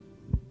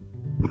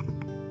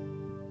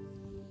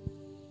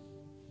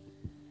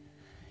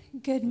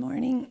Good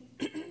morning.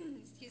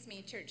 Excuse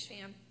me, church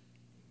fam.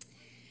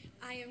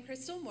 I am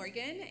Crystal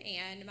Morgan,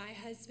 and my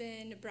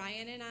husband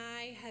Brian and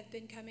I have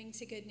been coming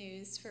to Good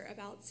News for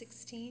about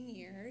 16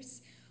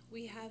 years.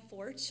 We have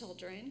 4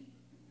 children.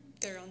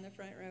 They're on the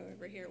front row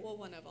over here. Well,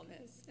 one of them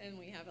is, and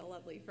we have a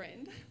lovely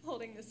friend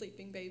holding the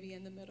sleeping baby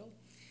in the middle.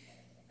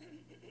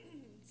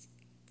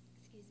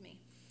 Excuse me.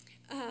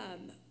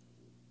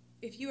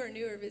 If you are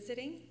new or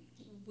visiting,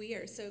 we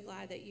are so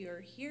glad that you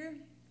are here.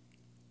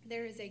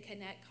 There is a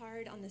Connect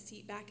card on the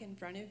seat back in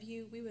front of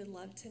you. We would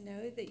love to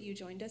know that you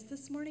joined us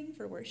this morning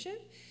for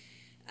worship.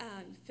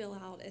 Fill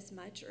out as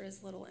much or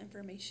as little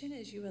information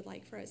as you would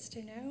like for us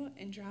to know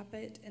and drop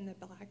it in the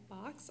black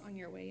box on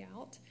your way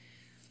out.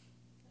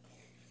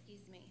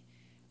 Excuse me.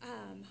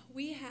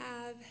 We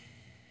have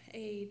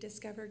a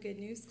Discover Good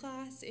News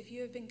class. If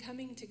you have been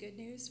coming to Good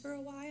News for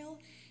a while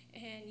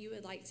and you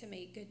would like to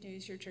make Good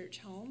News your church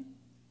home,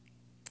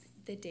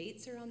 the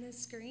dates are on the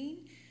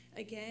screen.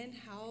 Again,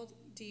 how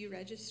do you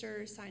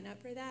register or sign up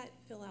for that?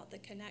 Fill out the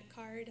Connect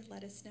card.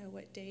 Let us know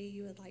what day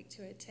you would like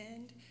to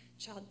attend.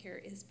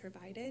 Childcare is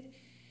provided.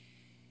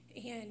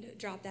 And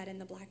drop that in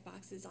the black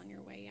boxes on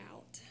your way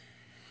out.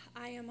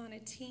 I am on a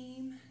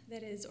team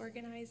that is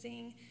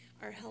organizing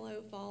our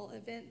Hello Fall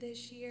event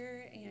this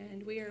year,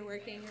 and we are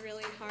working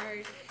really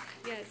hard,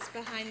 yes,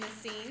 behind the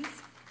scenes.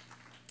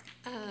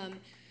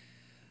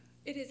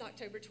 It is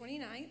October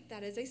 29th.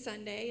 That is a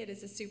Sunday. It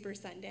is a Super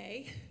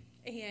Sunday.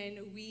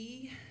 And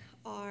we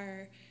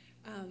are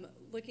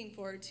looking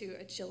forward to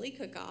a chili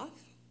cook-off.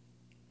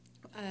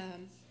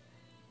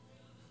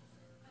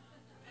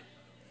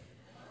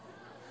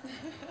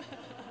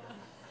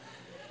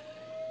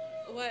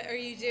 What are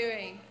you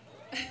doing?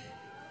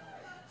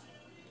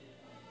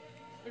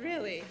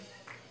 Really?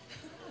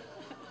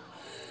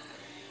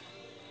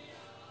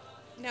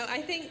 No,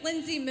 I think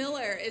Lindsay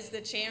Miller is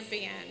the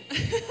champion.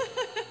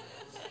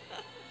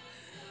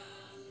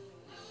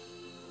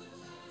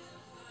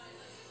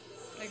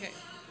 Okay.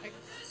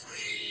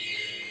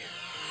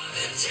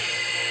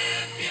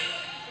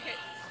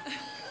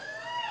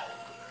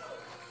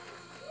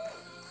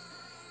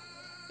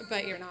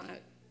 But you're not.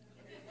 Mike's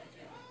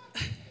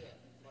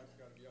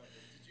got to be on.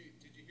 Did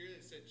you hear that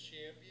it said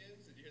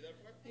champions? Did you hear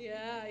that part?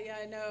 Yeah,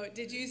 I know.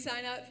 Did you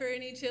sign up for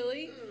any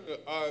chili?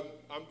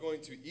 I'm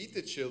going to eat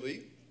the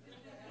chili.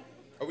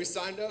 Are we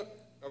signed up?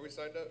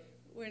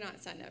 We're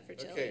not signed up for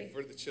chili. Okay,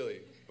 for the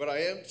chili. But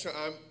I'm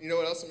you know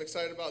what else I'm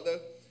excited about,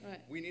 though?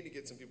 What? We need to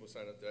get some people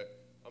signed up there.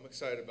 I'm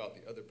excited about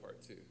the other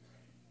part, too.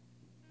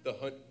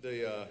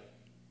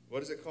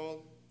 What is it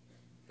called?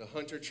 The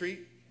hunter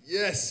treat?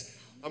 Yes.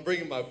 I'm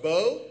bringing my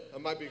bow. I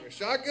might bring a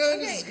shotgun. Okay,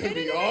 this is going to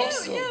be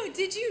awesome. No.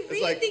 Did you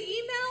read the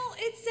email?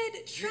 It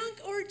said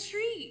trunk or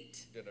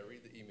treat. Did I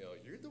read the email?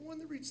 You're the one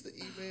that reads the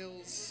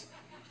emails.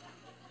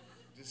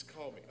 Just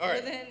call me. All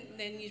right. Well,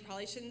 then you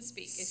probably shouldn't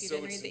speak if you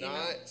didn't read the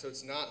email. So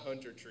it's not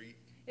hunter treat.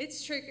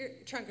 It's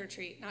trunk or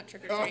treat, not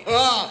trick or treat.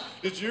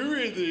 Did you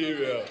read the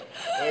email?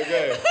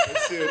 Okay,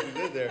 let's see what you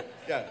did there.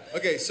 Yeah.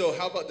 Okay, so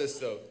how about this,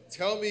 though?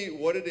 Tell me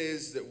what it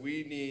is that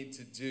we need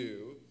to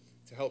do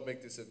to help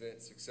make this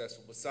event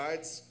successful,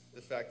 besides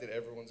the fact that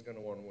everyone's going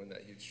to want to win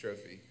that huge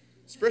trophy,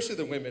 especially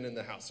the women in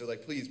the house. They're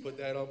like, please put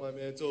that on my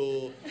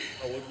mantle.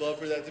 I would love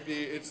for that to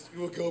be, it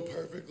will go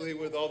perfectly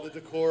with all the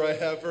decor I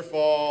have for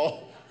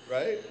fall,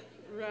 right?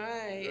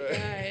 Right.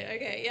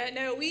 Okay. Yeah,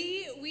 no,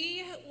 we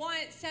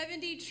want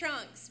 70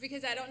 trunks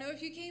because I don't know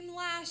if you came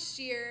last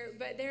year,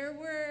 but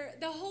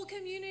the whole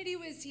community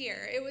was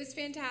here. It was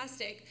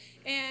fantastic.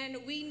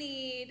 And we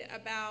need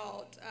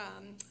about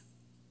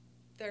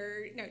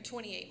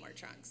 28 more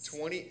trunks.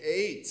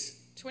 28.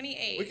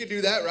 28. We could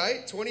do that,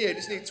 right? 28.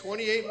 Just need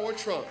 28 more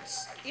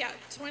trunks. Yeah,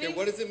 20. Okay,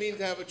 what does it mean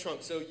to have a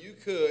trunk? So you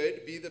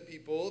could be the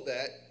people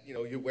that,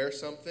 you wear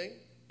something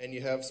and you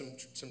have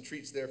some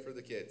treats there for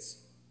the kids.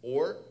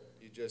 Or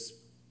you just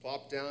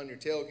plop down your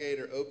tailgate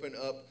or open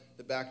up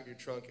the back of your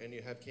trunk and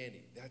you have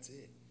candy. That's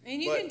it.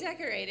 And you can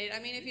decorate it. I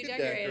mean, if you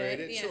decorate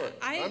it, sure.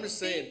 I'm just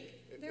saying,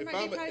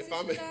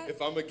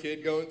 if I'm a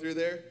kid going through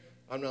there,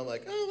 I'm not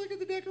like, oh, look at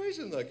the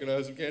decoration. Like, can I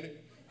have some candy?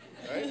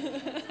 Right?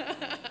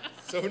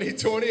 So we need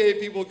 28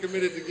 people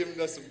committed to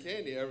giving us some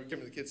candy. Or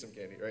giving the kids some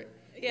candy, right?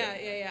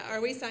 Yeah. Are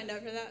we signed up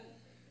for that?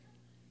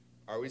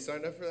 Are we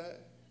signed up for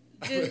that?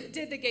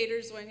 Did the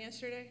Gators win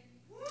yesterday?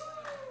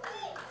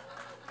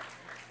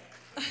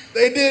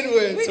 They did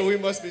win, so we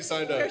must be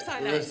signed up. We're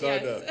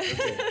signed up.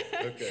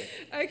 Okay.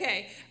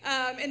 Okay.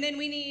 And then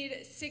we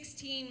need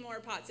 16 more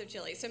pots of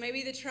chili. So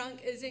maybe the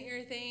trunk isn't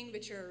your thing,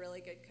 but you're a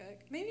really good cook.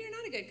 Maybe you're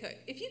not a good cook.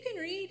 If you can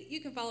read, you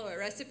can follow a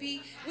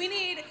recipe. We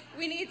need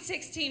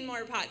 16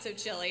 more pots of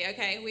chili.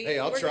 Okay.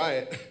 I'll try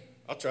it.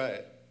 I'll try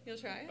it. You'll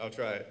try it? I'll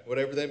try it.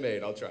 Whatever they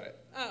made, I'll try it.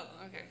 Oh,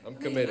 okay. I'm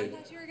committed. I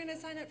thought you were going to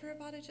sign up for a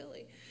pot of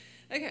chili.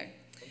 Okay.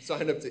 I'm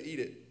signed up to eat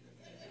it.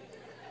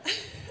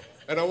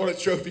 And I want a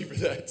trophy for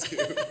that, too.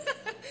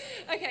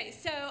 Okay,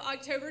 so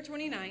October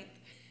 29th,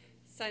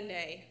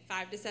 Sunday,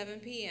 5 to 7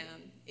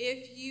 p.m.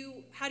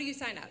 How do you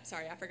sign up?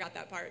 Sorry, I forgot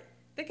that part.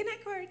 The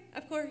Connect card,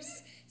 of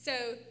course. So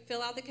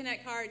fill out the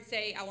Connect card.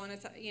 Say, I want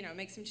to,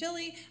 make some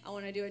chili. I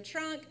want to do a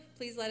trunk.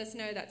 Please let us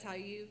know. That's how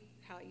you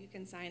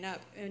can sign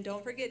up. And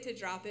don't forget to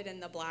drop it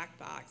in the black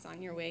box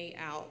on your way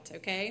out,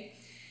 okay?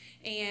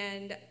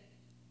 And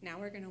now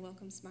we're going to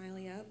welcome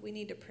Smiley up. We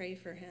need to pray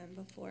for him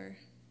before.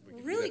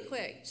 Really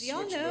quick. Do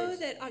y'all know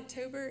that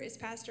October is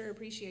Pastor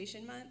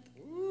Appreciation Month?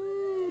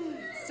 Woo.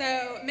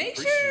 So make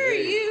sure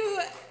you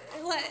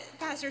let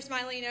Pastor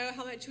Smiley know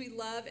how much we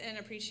love and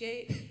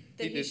appreciate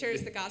that he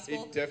shares the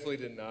gospel. He definitely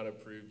did not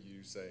approve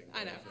you saying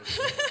that. I know.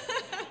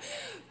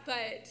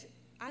 But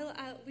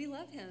we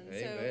love him.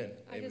 Amen. So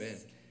Amen.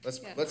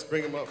 Let's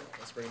bring him up.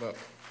 Let's bring him up.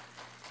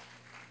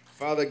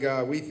 Father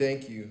God, we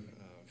thank you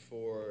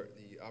for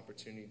the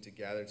opportunity to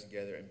gather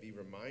together and be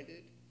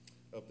reminded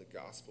of the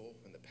gospel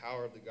and the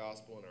power of the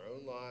gospel in our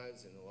own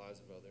lives and the lives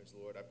of others.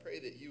 Lord, I pray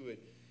that you would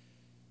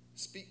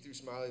speak through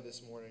Smiley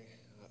this morning,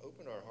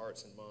 open our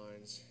hearts and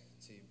minds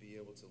to be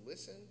able to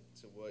listen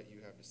to what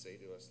you have to say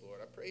to us,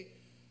 Lord. I pray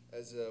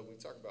as we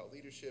talk about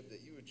leadership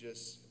that you would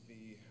just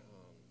be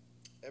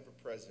ever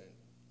present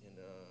in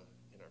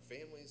our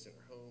families, in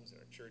our homes, in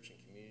our church and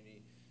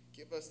community.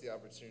 Give us the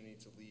opportunity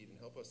to lead and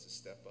help us to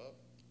step up,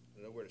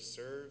 to know where to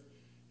serve,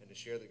 and to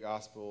share the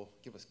gospel.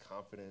 Give us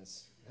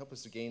confidence. Help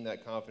us to gain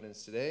that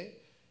confidence today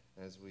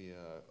as we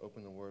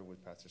open the word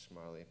with Pastor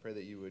Smiley. I pray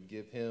that you would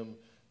give him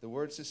the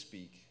words to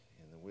speak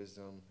and the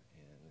wisdom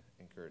and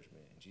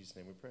encouragement. In Jesus'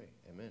 name we pray.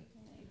 Amen.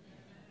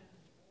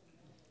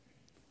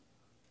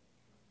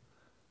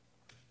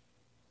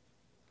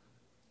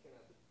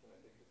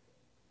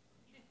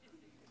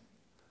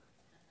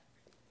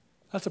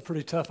 That's a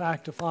pretty tough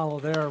act to follow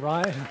there,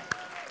 right?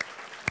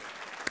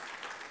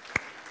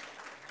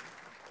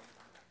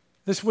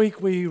 This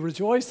week we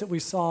rejoiced that we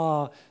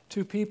saw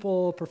 2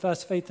 people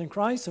profess faith in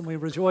Christ, and we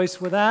rejoice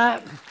with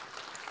that.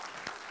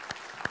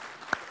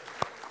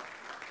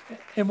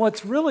 And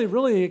what's really,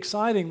 really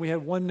exciting, we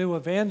had 1 new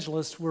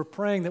evangelist. We're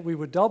praying that we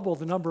would double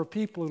the number of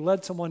people who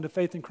led someone to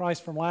faith in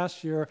Christ from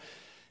last year,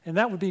 and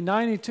that would be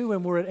 92,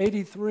 and we're at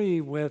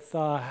 83 with,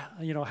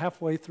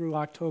 halfway through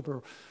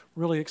October.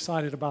 Really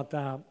excited about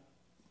that.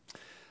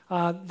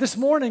 This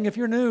morning, if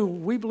you're new,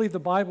 we believe the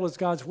Bible is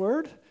God's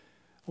Word.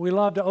 We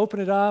love to open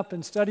it up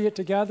and study it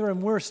together,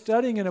 and we're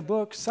studying in a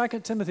book, 2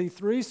 Timothy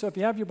 3, so if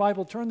you have your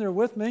Bible, turn there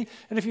with me.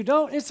 And if you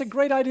don't, it's a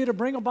great idea to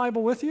bring a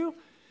Bible with you.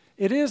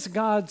 It is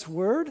God's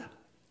Word.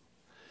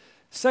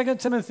 2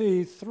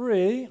 Timothy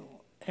 3,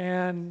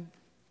 and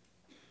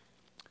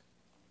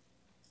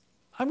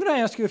I'm going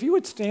to ask you if you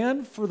would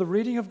stand for the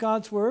reading of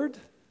God's Word.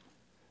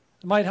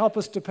 It might help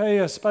us to pay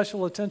a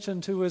special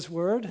attention to His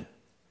Word.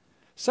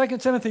 2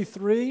 Timothy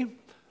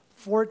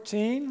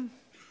 3:14.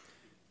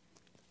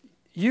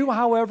 You,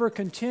 however,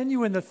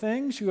 continue in the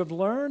things you have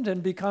learned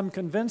and become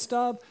convinced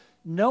of,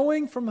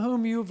 knowing from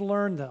whom you've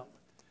learned them,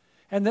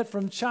 and that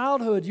from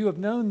childhood you have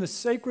known the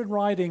sacred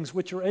writings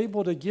which are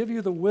able to give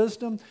you the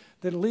wisdom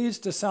that leads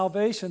to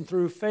salvation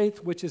through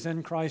faith which is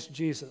in Christ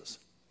Jesus.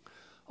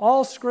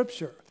 All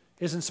Scripture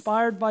is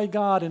inspired by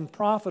God and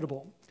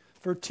profitable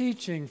for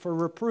teaching, for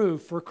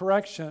reproof, for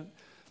correction,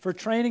 for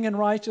training in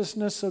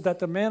righteousness, so that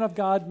the man of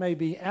God may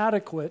be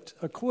adequate,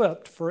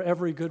 equipped for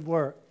every good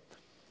work.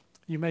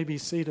 You may be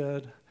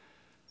seated.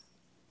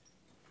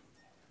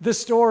 This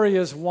story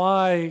is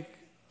why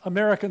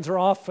Americans are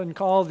often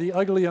called the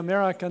ugly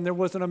American. There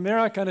was an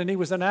American, and he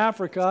was in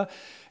Africa,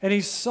 and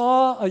he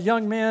saw a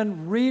young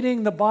man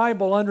reading the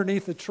Bible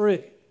underneath a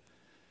tree.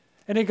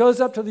 And he goes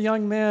up to the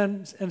young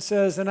man and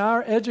says, in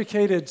our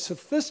educated,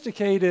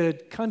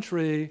 sophisticated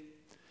country,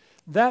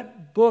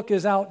 that book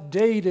is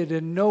outdated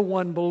and no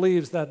one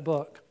believes that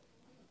book.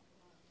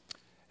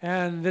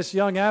 And this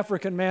young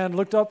African man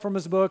looked up from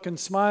his book and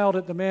smiled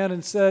at the man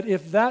and said,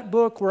 if that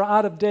book were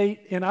out of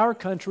date in our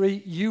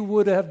country, you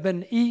would have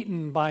been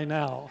eaten by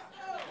now.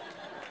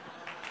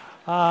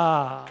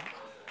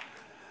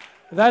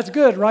 That's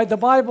good, right? The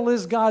Bible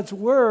is God's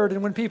Word,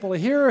 and when people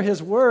hear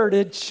His Word,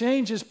 it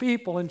changes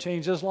people and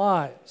changes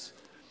lives.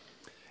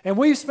 And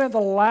we've spent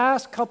the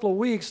last couple of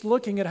weeks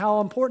looking at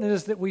how important it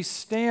is that we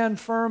stand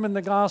firm in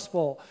the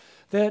gospel.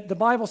 That the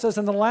Bible says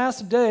in the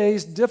last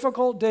days,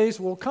 difficult days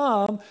will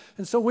come,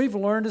 and so we've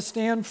learned to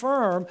stand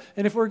firm.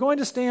 And if we're going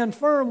to stand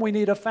firm, we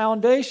need a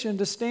foundation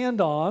to stand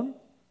on.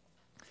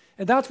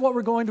 And that's what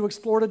we're going to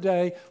explore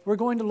today. We're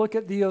going to look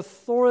at the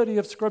authority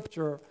of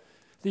Scripture.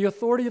 The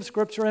authority of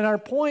Scripture, and our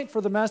point for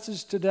the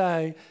message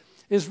today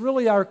is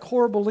really our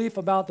core belief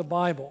about the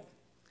Bible.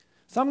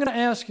 So I'm going to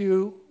ask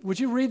you, would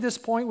you read this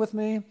point with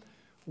me?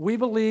 We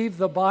believe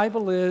the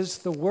Bible is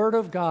the Word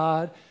of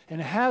God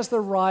and has the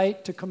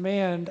right to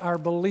command our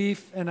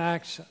belief and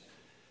action.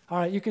 All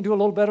right, you can do a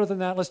little better than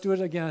that. Let's do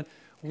it again.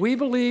 We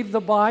believe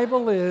the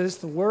Bible is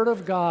the Word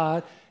of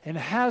God and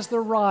has the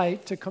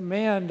right to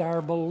command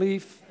our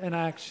belief and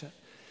action.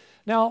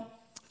 Now,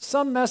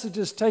 some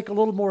messages take a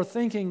little more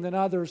thinking than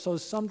others, so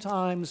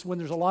sometimes when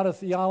there's a lot of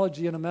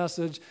theology in a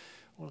message,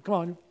 well, come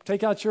on,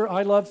 take out your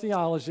I love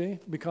theology,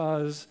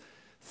 because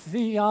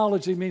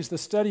theology means the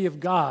study of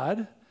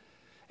God,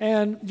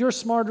 and you're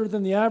smarter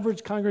than the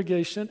average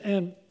congregation,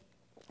 and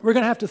We're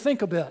going to have to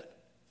think a bit.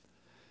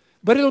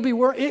 But it'll be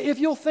if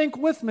you'll think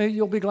with me,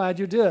 you'll be glad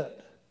you did.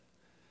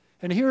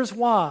 And here's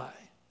why.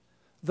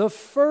 The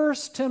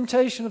first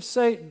temptation of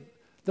Satan,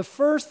 the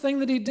first thing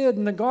that he did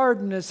in the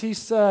garden is he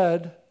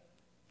said,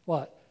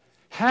 what?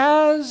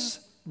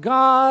 Has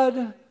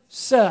God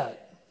said?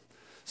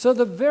 So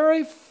the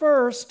very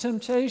first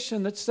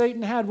temptation that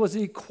Satan had was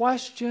he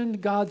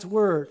questioned God's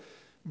word.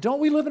 Don't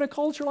we live in a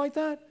culture like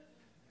that?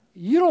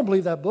 You don't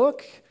believe that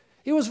book.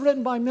 It was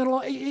written by men.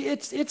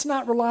 It's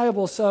not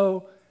reliable,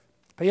 so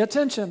pay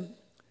attention.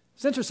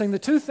 It's interesting. The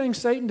two things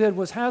Satan did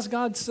was, has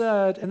God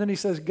said, and then he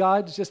says,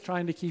 God's just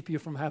trying to keep you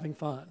from having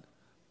fun.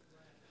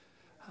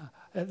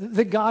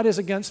 That God is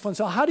against fun.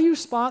 So how do you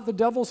spot the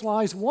devil's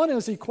lies? One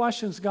is he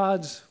questions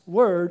God's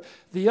word.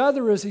 The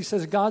other is he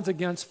says God's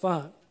against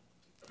fun.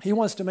 He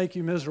wants to make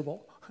you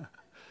miserable.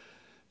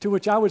 To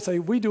which I would say,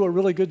 we do a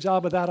really good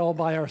job of that all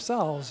by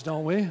ourselves,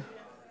 don't we?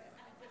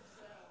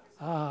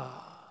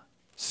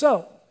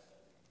 So,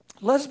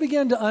 let's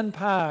begin to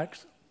unpack.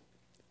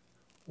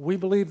 We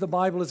believe the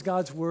Bible is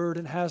God's word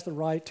and has the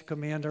right to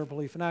command our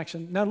belief and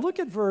action. Now look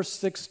at verse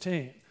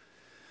 16.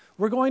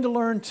 We're going to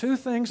learn two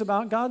things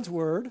about God's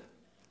word.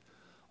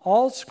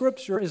 All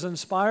scripture is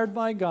inspired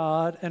by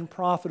God and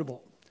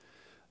profitable.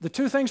 The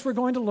two things we're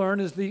going to learn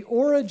is the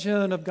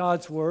origin of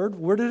God's word.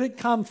 Where did it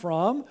come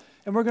from?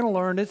 And we're going to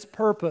learn its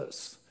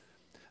purpose.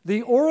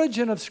 The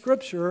origin of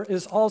Scripture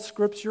is all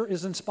Scripture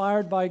is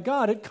inspired by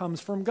God. It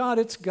comes from God.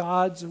 It's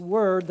God's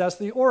word. That's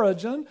the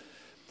origin.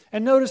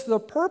 And notice the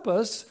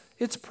purpose,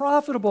 it's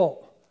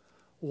profitable.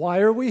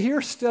 Why are we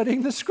here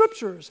studying the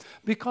Scriptures?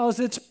 Because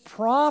it's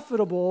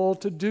profitable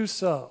to do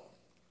so.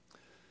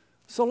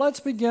 So let's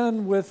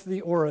begin with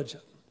the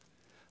origin.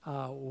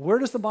 Where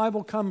does the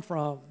Bible come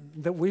from?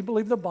 That we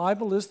believe the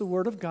Bible is the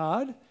Word of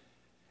God.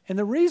 And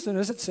the reason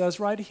is it says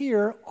right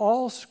here,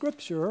 all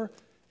Scripture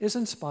is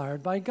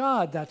inspired by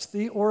God. That's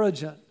the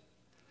origin.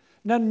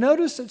 Now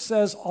notice it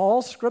says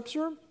all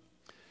Scripture.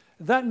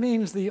 That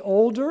means the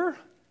Older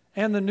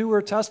and the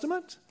Newer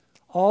Testament.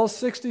 All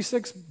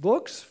 66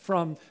 books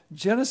from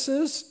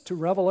Genesis to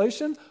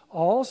Revelation.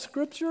 All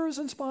Scripture is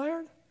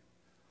inspired.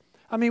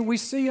 I mean, we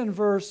see in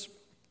verse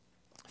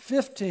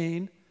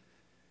 15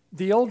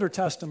 the Older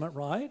Testament,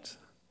 right?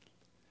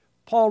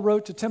 Paul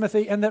wrote to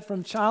Timothy, and that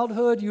from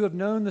childhood you have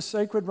known the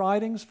sacred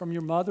writings from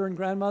your mother and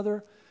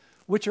grandmother,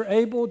 which are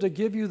able to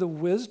give you the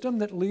wisdom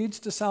that leads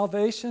to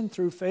salvation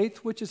through faith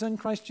which is in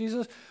Christ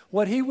Jesus.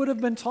 What he would have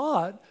been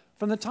taught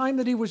from the time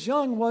that he was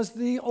young was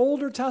the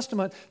Older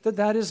Testament,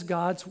 that is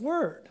God's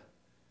Word.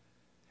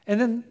 And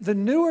then the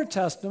Newer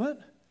Testament,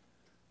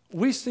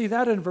 we see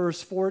that in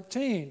verse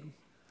 14.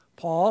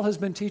 Paul has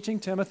been teaching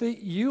Timothy,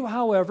 you,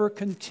 however,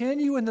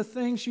 continue in the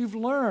things you've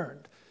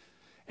learned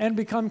and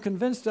become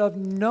convinced of,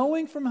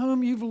 knowing from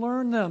whom you've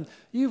learned them.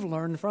 You've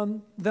learned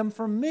from them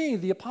from me,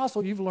 the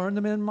apostle. You've learned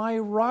them in my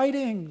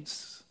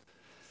writings.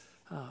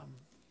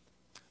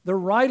 The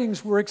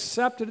writings were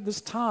accepted at this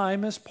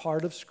time as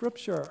part of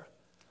Scripture.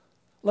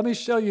 Let me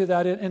show you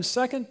that in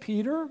 2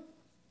 Peter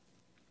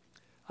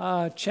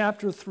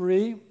chapter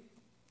 3.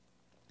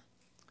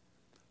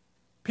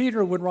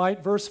 Peter would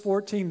write, verse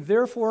 14,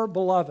 therefore,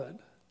 beloved,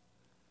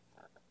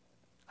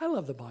 I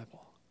love the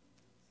Bible,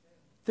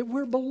 that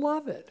we're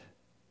beloved.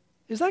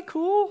 Is that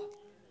cool?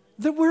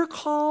 That we're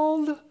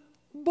called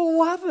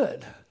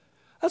beloved.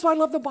 That's why I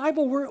love the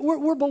Bible.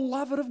 We're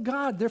beloved of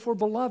God. Therefore,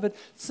 beloved,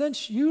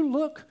 since you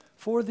look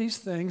for these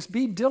things,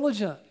 be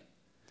diligent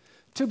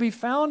to be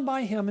found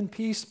by him in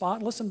peace,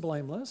 spotless and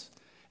blameless,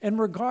 and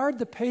regard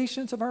the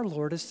patience of our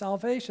Lord as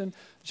salvation,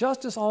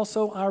 just as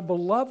also our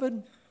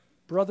beloved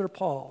brother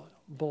Paul,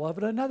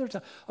 beloved another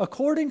time,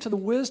 according to the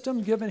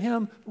wisdom given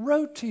him,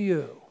 wrote to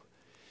you.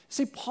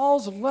 See,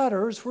 Paul's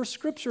letters were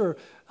Scripture,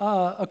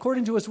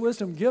 according to his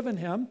wisdom given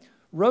him,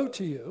 wrote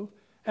to you,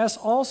 as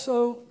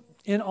also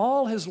in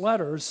all his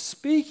letters,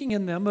 speaking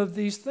in them of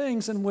these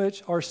things in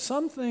which are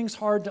some things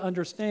hard to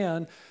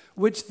understand,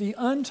 which the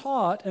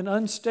untaught and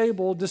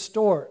unstable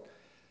distort,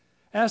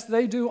 as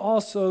they do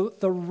also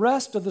the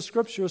rest of the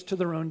Scriptures to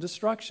their own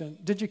destruction.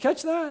 Did you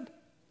catch that?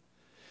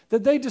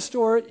 That they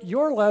distort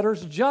your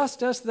letters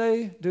just as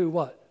they do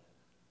what?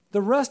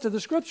 The rest of the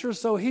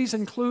Scriptures. So he's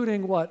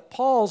including what?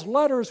 Paul's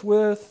letters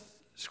with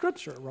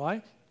Scripture,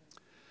 right?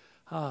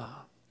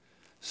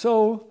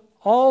 So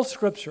all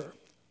Scripture,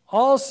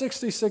 all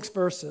 66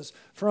 verses,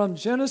 from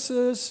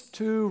Genesis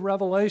to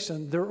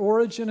Revelation, their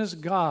origin is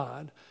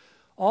God.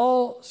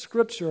 All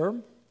Scripture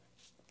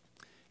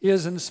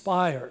is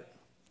inspired.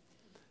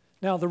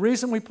 Now, the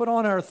reason we put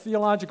on our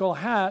theological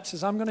hats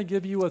is I'm going to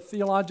give you a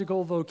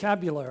theological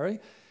vocabulary,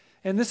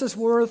 and this is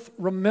worth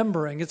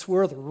remembering. It's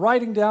worth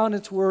writing down.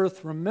 It's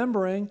worth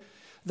remembering.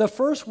 The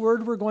first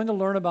word we're going to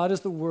learn about is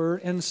the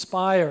word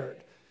inspired.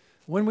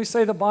 When we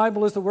say the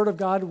Bible is the Word of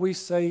God, we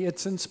say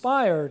it's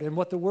inspired. And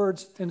what the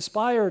word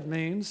inspired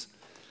means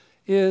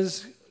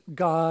is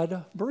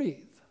God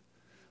breathed.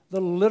 The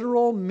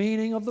literal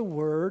meaning of the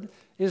word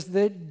is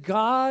that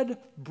God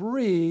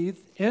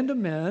breathed into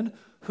men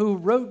who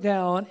wrote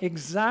down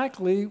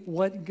exactly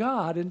what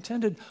God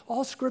intended.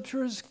 All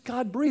Scripture is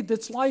God-breathed.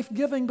 It's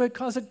life-giving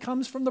because it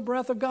comes from the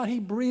breath of God. He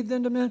breathed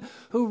into men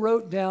who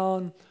wrote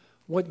down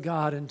what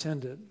God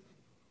intended.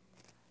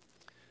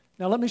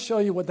 Now let me show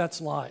you what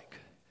that's like.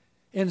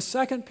 In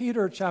 2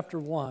 Peter chapter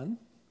 1,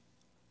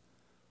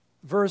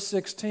 verse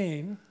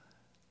 16,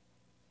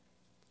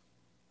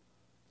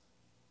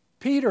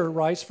 Peter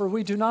writes, "For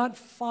we do not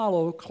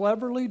follow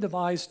cleverly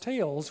devised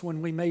tales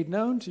when we made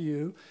known to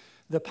you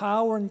the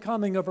power and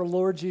coming of our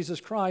Lord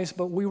Jesus Christ,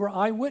 but we were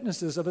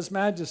eyewitnesses of his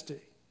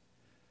majesty.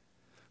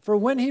 For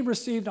when he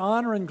received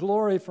honor and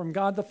glory from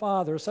God the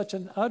Father, such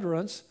an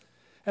utterance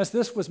as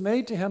this was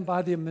made to him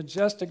by the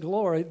majestic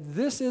glory,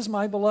 'This is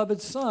my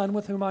beloved Son,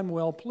 with whom I'm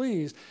well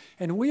pleased.'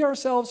 And we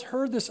ourselves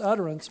heard this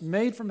utterance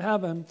made from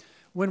heaven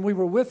when we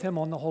were with him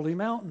on the holy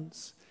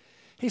mountains."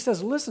 He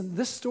says, listen,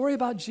 this story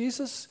about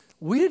Jesus,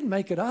 we didn't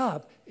make it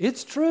up.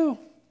 It's true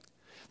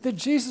that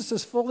Jesus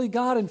is fully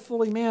God and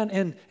fully man,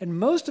 and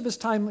most of his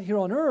time here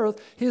on earth,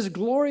 his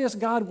glorious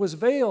God was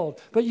veiled.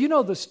 But you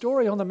know the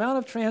story on the Mount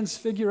of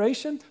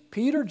Transfiguration,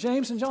 Peter,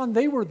 James, and John,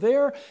 they were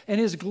there, and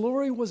his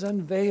glory was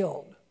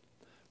unveiled.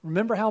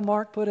 Remember how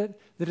Mark put it?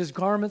 That his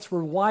garments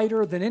were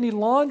whiter than any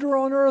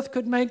launderer on earth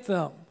could make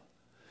them.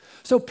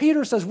 So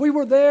Peter says, we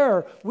were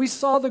there, we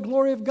saw the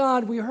glory of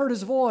God, we heard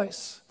his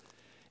voice.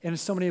 And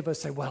so many of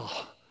us say, well,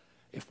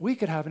 if we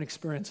could have an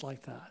experience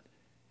like that,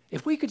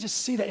 if we could just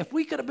see that, if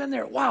we could have been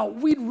there, wow,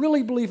 we'd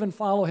really believe and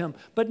follow him.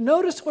 But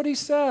notice what he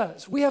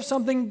says. We have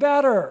something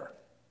better.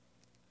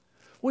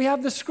 We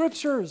have the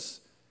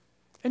Scriptures.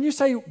 And you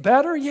say,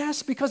 better?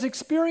 Yes, because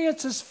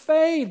experiences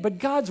fade, but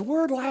God's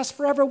Word lasts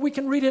forever. We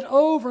can read it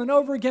over and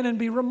over again and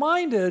be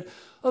reminded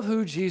of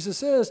who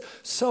Jesus is.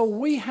 So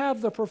we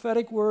have the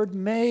prophetic word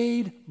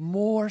made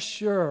more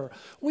sure.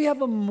 We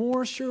have a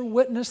more sure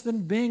witness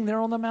than being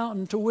there on the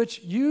mountain, to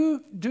which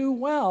you do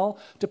well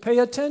to pay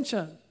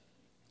attention,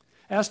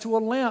 as to a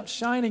lamp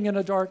shining in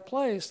a dark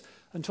place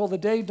until the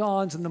day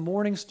dawns and the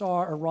morning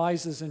star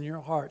arises in your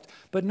heart.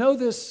 But know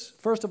this,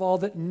 first of all,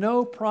 that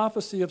no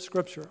prophecy of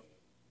Scripture.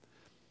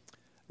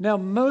 Now,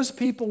 most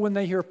people, when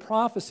they hear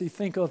prophecy,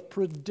 think of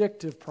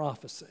predictive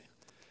prophecy.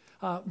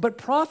 But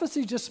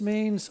prophecy just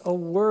means a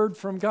word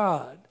from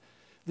God.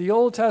 The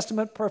Old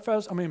Testament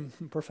professors,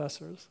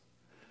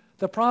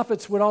 the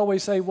prophets would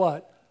always say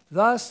what?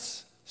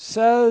 Thus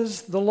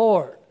says the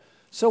Lord.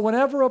 So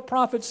whenever a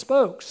prophet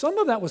spoke, some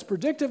of that was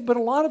predictive, but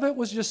a lot of it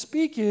was just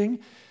speaking.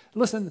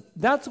 Listen,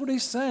 that's what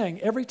he's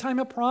saying every time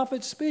a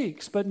prophet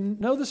speaks. But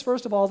know this,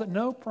 first of all, that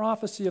no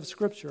prophecy of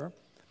Scripture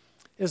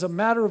is a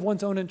matter of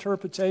one's own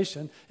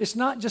interpretation. It's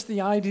not just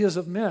the ideas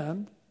of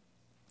men.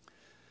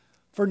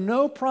 For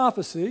no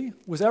prophecy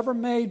was ever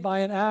made by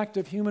an act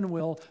of human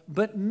will,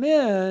 but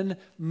men,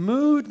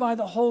 moved by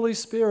the Holy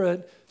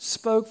Spirit,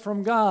 spoke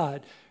from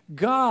God.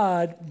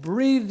 God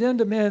breathed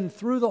into men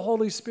through the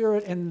Holy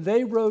Spirit, and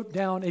they wrote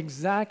down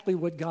exactly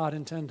what God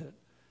intended.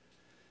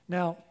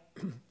 Now,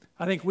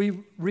 I think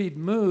we read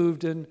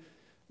moved and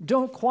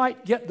don't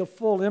quite get the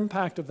full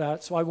impact of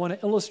that, so I want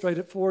to illustrate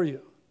it for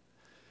you.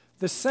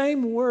 The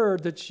same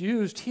word that's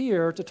used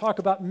here to talk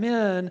about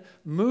men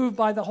moved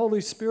by the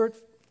Holy Spirit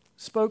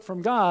spoke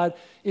from God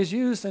is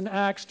used in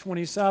Acts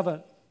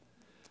 27.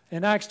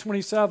 In Acts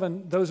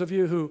 27, those of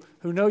you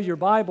who know your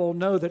Bible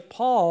know that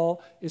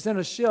Paul is in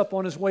a ship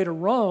on his way to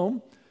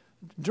Rome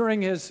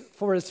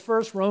for his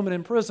first Roman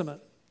imprisonment.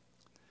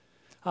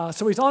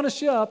 So he's on a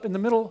ship in the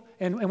middle,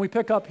 and we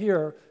pick up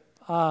here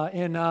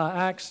in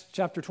Acts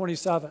chapter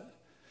 27.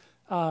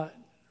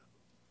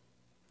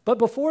 But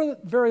before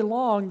very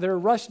long, there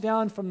rushed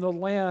down from the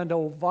land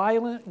a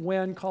violent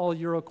wind called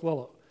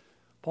Euraquilo.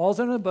 Paul's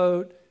in a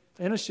boat,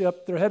 in a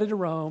ship, they're headed to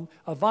Rome.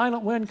 A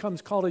violent wind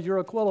comes called a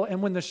Euraquilo,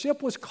 and when the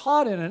ship was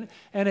caught in it,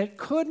 and it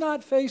could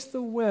not face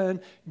the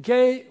wind,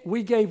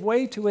 we gave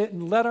way to it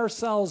and let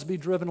ourselves be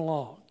driven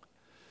along.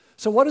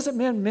 So what does it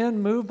mean?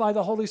 Men moved by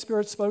the Holy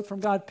Spirit spoke from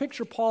God.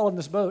 Picture Paul in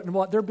this boat, and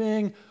what? They're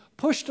being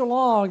pushed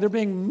along, they're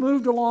being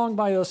moved along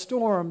by a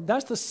storm.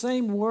 That's the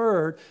same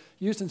word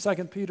used in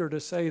 2 Peter to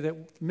say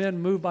that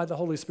men moved by the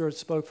Holy Spirit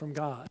spoke from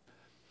God.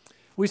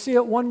 We see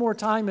it one more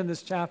time in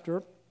this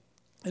chapter,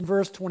 in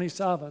verse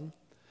 27.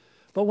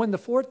 But when the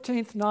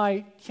 14th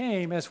night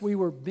came, as we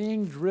were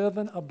being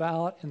driven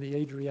about in the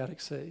Adriatic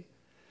Sea.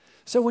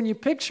 So when you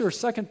picture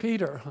 2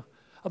 Peter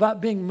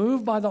about being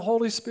moved by the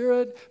Holy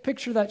Spirit,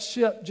 picture that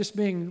ship just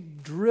being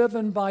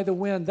driven by the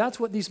wind. That's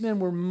what these men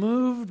were,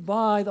 moved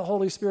by the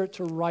Holy Spirit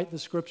to write the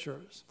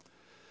Scriptures.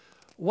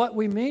 What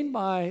we mean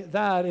by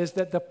that is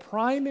that the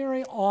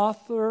primary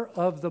author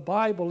of the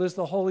Bible is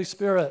the Holy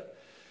Spirit.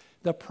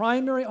 The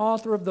primary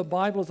author of the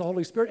Bible is the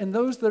Holy Spirit, and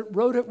those that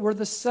wrote it were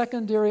the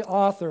secondary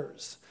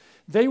authors.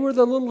 They were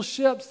the little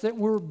ships that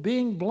were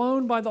being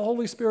blown by the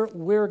Holy Spirit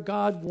where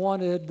God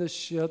wanted the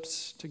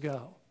ships to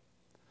go.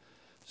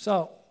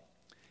 So,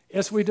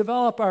 as we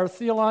develop our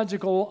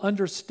theological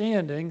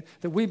understanding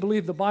that we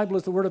believe the Bible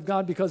is the Word of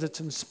God because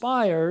it's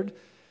inspired,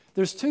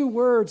 there's two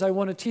words I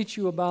want to teach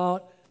you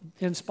about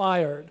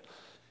inspired.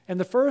 And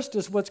the first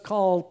is what's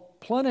called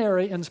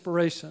plenary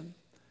inspiration.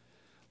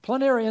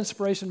 Plenary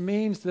inspiration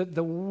means that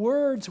the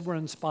words were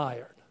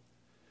inspired.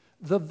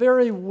 The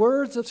very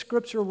words of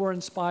Scripture were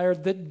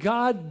inspired, that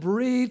God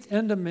breathed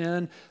into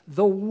men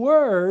the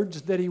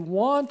words that he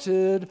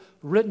wanted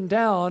written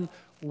down.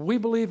 We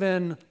believe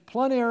in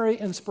plenary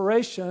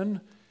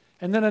inspiration,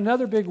 and then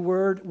another big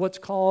word, what's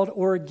called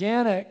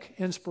organic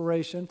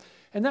inspiration,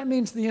 and that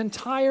means the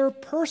entire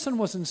person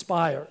was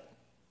inspired.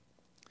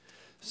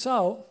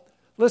 So,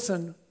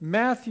 listen,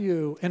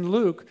 Matthew and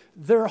Luke,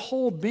 their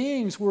whole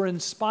beings were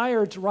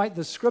inspired to write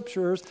the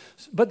Scriptures,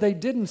 but they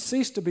didn't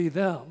cease to be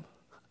them.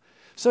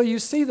 So you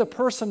see the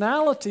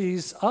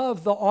personalities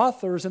of the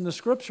authors in the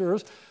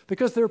Scriptures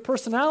because their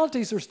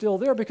personalities are still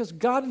there because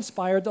God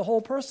inspired the whole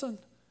person.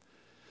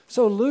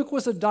 So Luke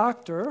was a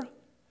doctor,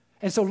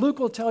 and so Luke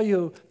will tell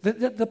you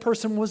that the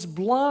person was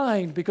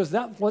blind because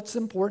that's what's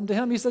important to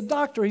him. He's a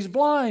doctor, he's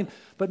blind.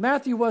 But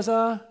Matthew was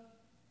and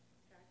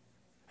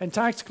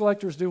tax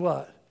collectors do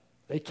what?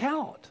 They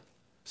count.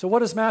 So what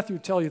does Matthew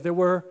tell you? There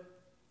were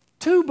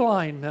 2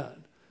 blind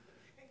men,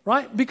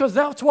 right? Because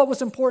that's what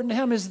was important to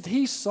him is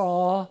he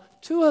saw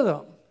 2 of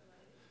them.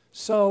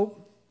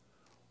 So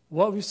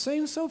what we've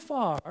seen so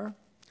far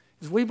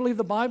is we believe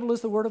the Bible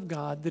is the Word of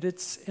God, that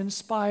it's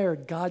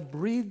inspired. God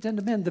breathed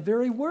into men the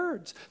very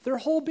words, their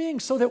whole being,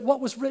 so that what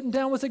was written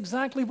down was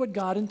exactly what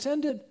God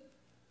intended.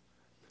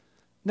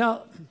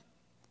 Now,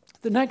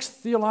 the next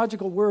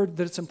theological word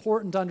that it's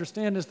important to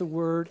understand is the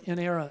word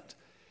inerrant.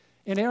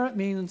 Inerrant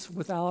means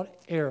without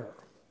error.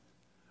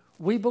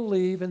 We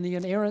believe in the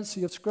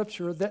inerrancy of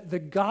Scripture, that the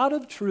God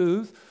of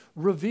truth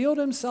revealed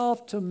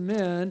himself to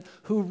men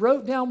who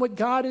wrote down what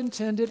God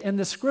intended, and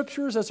the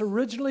Scriptures as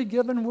originally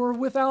given were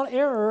without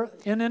error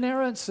in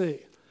inerrancy.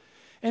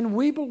 And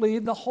we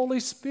believe the Holy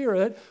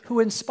Spirit, who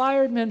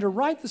inspired men to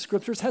write the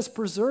Scriptures, has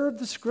preserved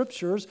the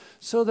Scriptures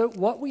so that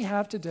what we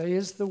have today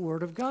is the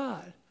Word of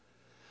God.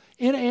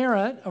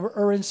 Inerrant,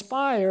 or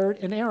inspired,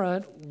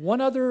 inerrant,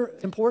 one other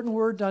important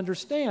word to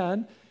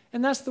understand,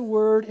 and that's the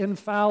word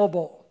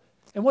infallible.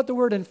 And what the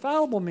word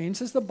infallible means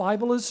is the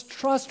Bible is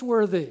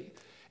trustworthy.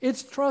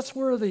 It's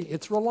trustworthy.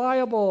 It's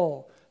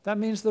reliable. That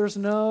means there's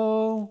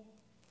no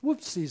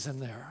whoopsies in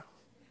there.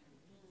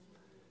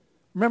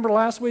 Remember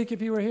last week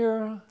if you were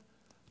here?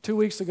 2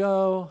 weeks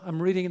ago,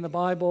 I'm reading in the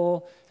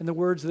Bible, and the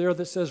words there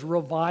that says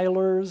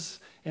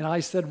revilers, and I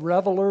said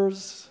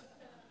revelers.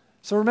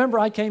 So remember,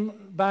 I came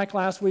back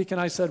last week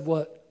and I said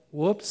what?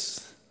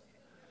 Whoops.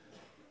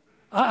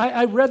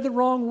 I read the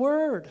wrong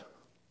word.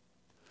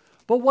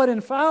 But what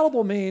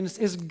infallible means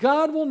is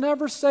God will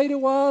never say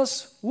to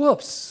us,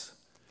 whoops.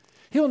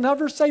 He'll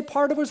never say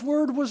part of his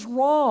word was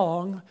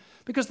wrong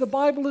because the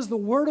Bible is the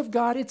Word of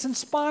God. It's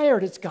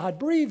inspired. It's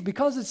God-breathed.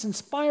 Because it's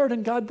inspired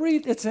and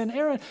God-breathed, it's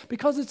inerrant.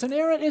 Because it's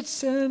inerrant,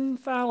 it's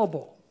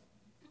infallible.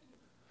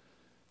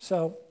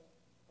 So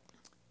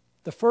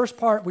the first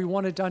part we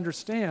wanted to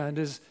understand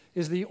is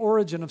the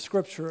origin of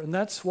Scripture, and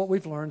that's what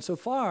we've learned so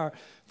far,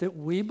 that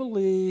we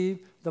believe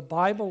the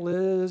Bible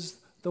is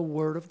the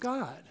Word of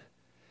God.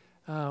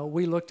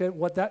 We looked at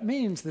what that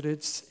means, that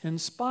it's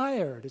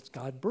inspired, it's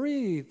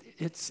God-breathed,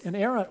 it's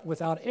inerrant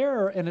without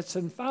error, and it's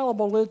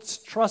infallible, it's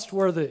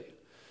trustworthy.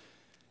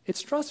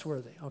 It's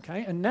trustworthy,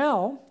 okay? And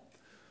now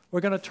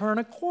we're going to turn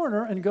a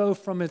corner and go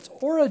from its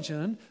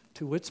origin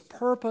to its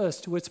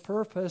purpose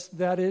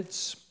that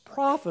it's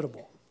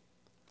profitable.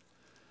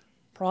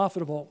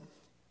 Profitable.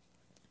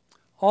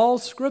 All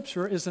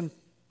Scripture is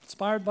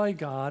inspired by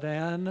God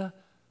and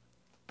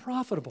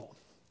profitable.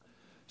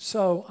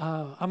 So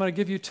I'm going to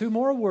give you 2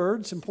 more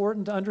words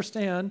important to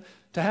understand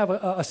to have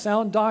a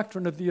sound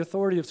doctrine of the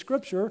authority of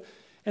Scripture,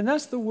 and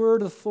that's the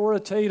word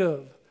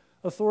authoritative.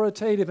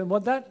 Authoritative, and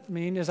what that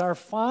means is our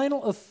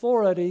final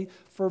authority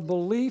for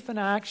belief and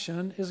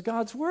action is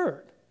God's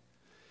Word.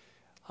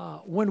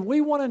 When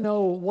we want to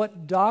know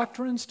what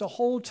doctrines to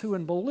hold to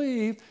and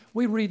believe,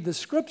 we read the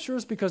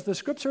Scriptures because the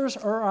Scriptures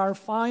are our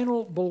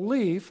final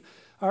belief,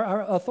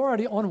 our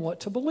authority on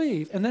what to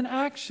believe, and then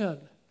action.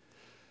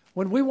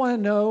 When we want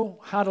to know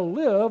how to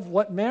live,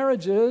 what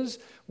marriage is,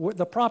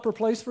 the proper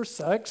place for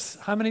sex,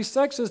 how many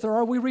sexes there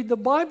are, we read the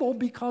Bible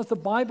because the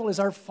Bible is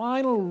our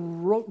final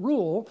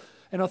rule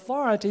and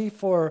authority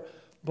for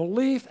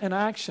belief and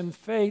action,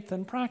 faith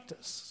and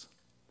practice.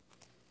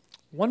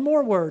 One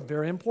more word,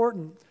 very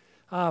important,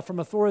 from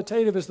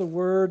authoritative is the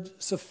word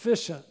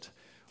sufficient.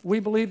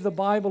 We believe the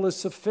Bible is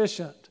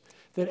sufficient,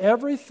 that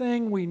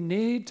everything we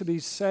need to be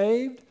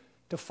saved,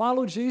 to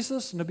follow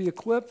Jesus and to be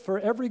equipped for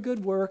every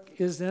good work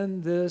is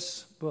in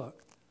this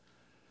book.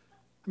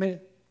 I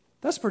mean,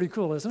 that's pretty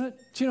cool, isn't it?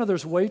 Do you know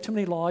there's way too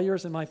many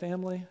lawyers in my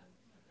family?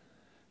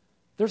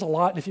 There's a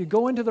lot. And if you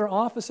go into their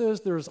offices,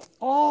 there's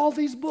all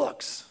these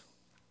books.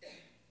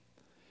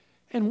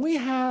 And we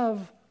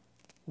have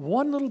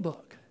one little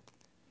book,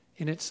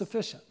 and it's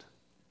sufficient.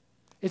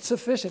 It's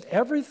sufficient.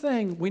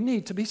 Everything we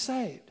need to be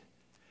saved,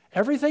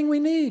 everything we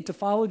need to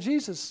follow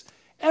Jesus,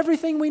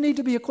 everything we need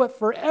to be equipped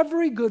for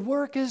every good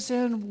work is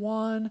in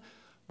one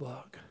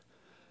book.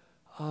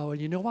 Oh, and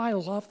you know why I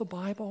love the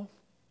Bible?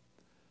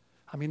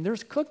 I mean,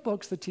 there's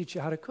cookbooks that teach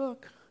you how to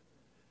cook.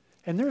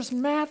 And there's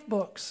math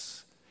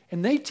books.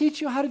 and they teach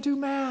you how to do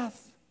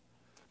math.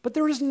 But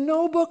there is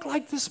no book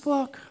like this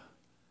book.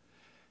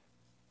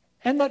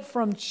 And that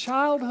from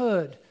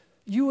childhood,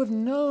 you have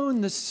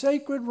known the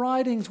sacred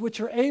writings which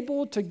are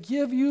able to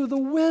give you the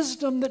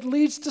wisdom that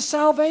leads to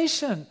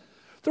salvation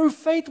through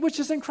faith which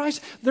is in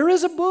Christ. There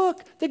is a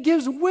book that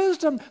gives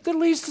wisdom that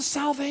leads to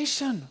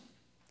salvation.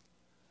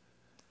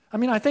 I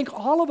mean, I think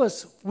all of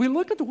us, we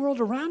look at the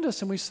world around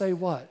us and we say,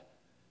 what?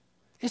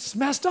 It's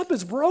messed up,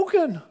 it's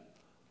broken.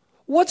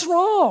 What's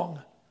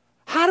wrong?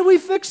 How do we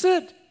fix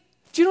it?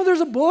 Do you know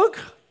there's a book?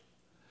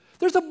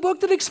 There's a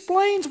book that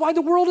explains why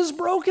the world is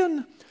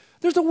broken.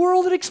 There's a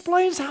world that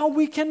explains how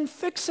we can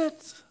fix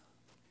it.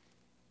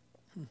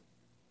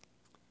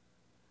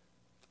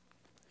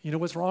 You know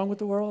what's wrong with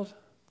the world?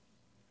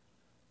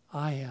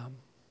 I am.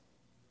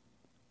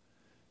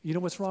 You know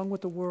what's wrong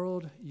with the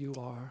world? You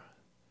are.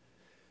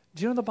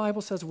 Do you know the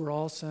Bible says we're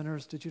all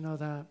sinners? Did you know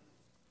that?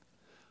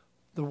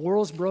 The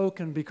world's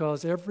broken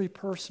because every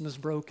person is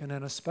broken,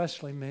 and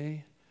especially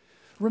me.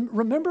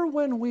 Remember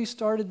when we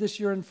started this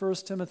year in 1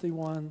 Timothy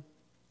 1?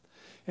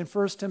 In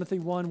 1 Timothy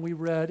 1, we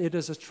read, it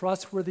is a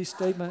trustworthy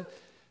statement,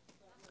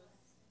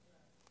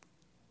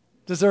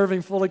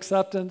 deserving full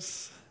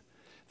acceptance,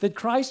 that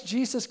Christ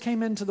Jesus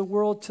came into the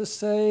world to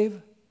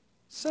save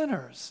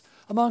sinners,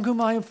 among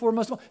whom I am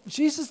foremost.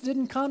 Jesus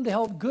didn't come to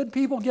help good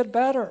people get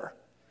better.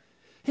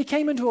 He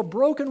came into a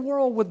broken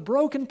world with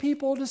broken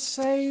people to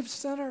save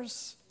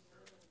sinners.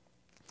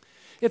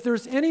 If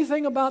there's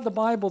anything about the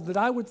Bible that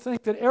I would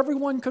think that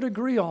everyone could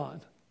agree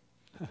on,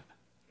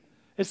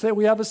 it's that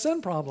we have a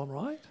sin problem,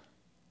 right?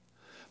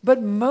 But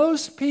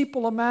most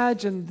people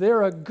imagine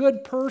they're a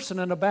good person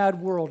in a bad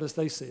world as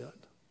they see it.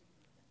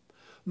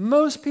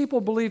 Most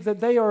people believe that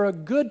they are a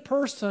good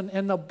person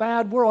in a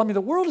bad world. I mean, the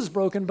world is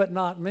broken, but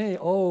not me.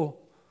 Oh,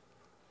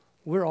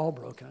 we're all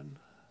broken.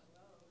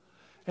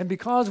 And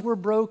because we're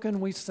broken,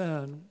 we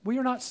sin. We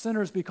are not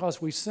sinners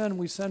because we sin.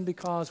 We sin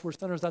because we're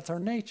sinners. That's our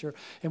nature.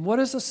 And what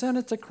is a sin?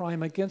 It's a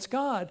crime against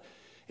God.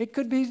 It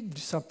could be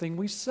something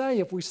we say.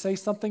 If we say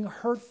something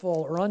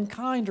hurtful or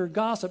unkind or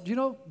gossip, you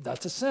know,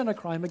 that's a sin, a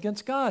crime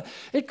against God.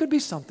 It could be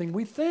something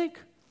we think.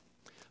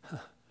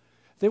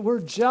 That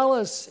we're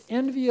jealous,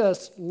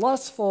 envious,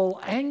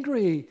 lustful,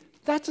 angry.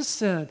 That's a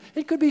sin.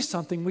 It could be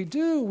something we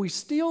do. We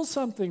steal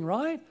something,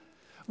 right?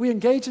 We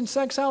engage in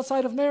sex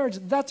outside of marriage.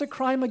 That's a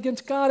crime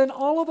against God. And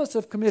all of us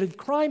have committed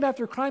crime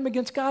after crime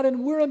against God,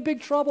 and we're in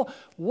big trouble.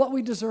 What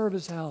we deserve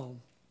is hell.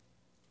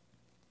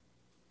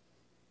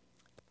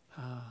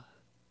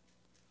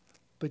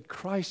 But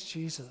Christ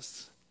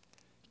Jesus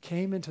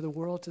came into the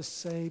world to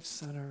save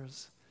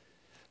sinners.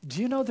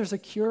 Do you know there's a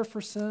cure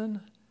for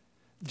sin?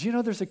 Do you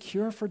know there's a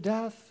cure for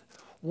death?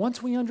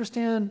 Once we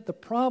understand the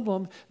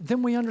problem,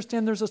 then we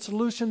understand there's a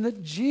solution,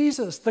 that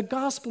Jesus, the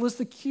gospel, is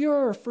the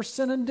cure for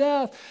sin and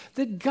death.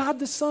 That God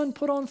the Son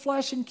put on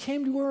flesh and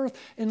came to earth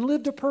and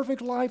lived a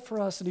perfect life for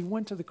us, and he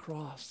went to the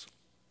cross.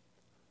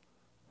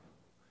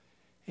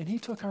 And he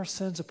took our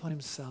sins upon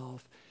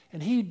himself.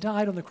 And he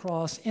died on the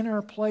cross in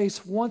our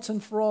place once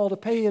and for all to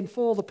pay in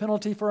full the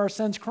penalty for our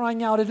sins,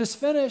 crying out, "It is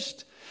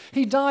finished."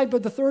 He died,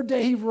 but the third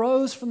day he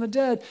rose from the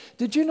dead.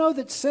 Did you know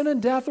that sin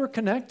and death are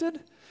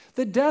connected?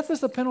 That death is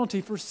the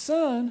penalty for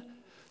sin.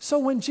 So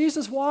when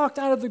Jesus walked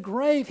out of the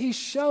grave, he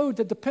showed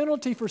that the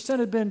penalty for sin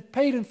had been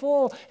paid in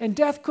full, and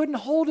death couldn't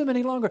hold him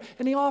any longer.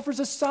 And he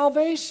offers us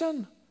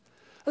salvation.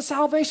 A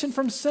salvation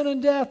from sin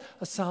and death.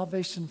 A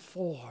salvation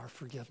for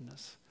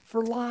forgiveness,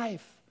 for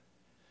life.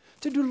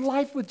 To do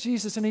life with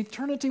Jesus and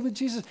eternity with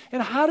Jesus.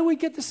 And how do we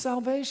get the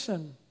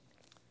salvation?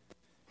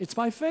 It's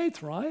by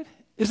faith, right?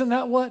 Isn't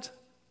that what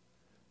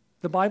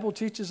the Bible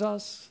teaches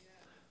us?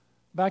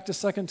 Back to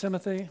 2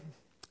 Timothy.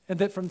 And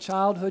that from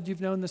childhood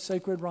you've known the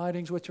sacred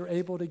writings which are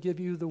able to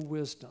give you the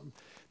wisdom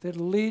that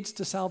leads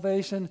to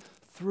salvation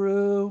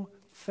through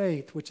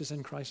faith, which is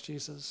in Christ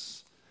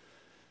Jesus.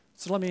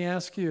 So let me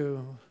ask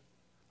you,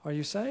 are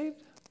you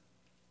saved?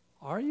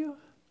 Are you?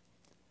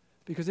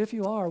 Because if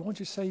you are, won't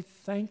you say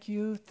thank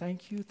you,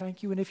 thank you,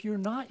 thank you? And if you're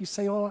not, you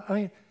say, oh, I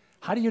mean,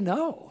 how do you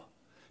know?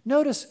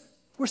 Notice,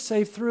 we're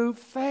saved through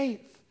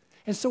faith.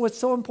 And so it's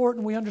so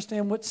important we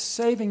understand what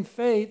saving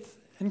faith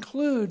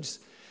includes.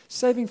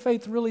 Saving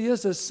faith really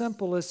is as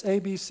simple as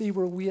ABC,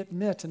 where we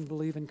admit and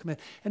believe and commit.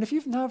 And if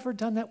you've never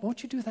done that,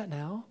 won't you do that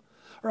now?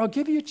 Or I'll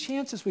give you a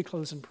chance as we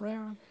close in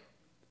prayer.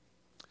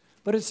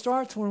 But it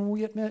starts when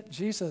we admit,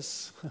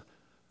 Jesus,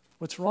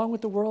 what's wrong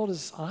with the world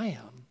is I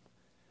am.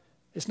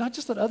 It's not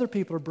just that other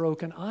people are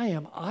broken. I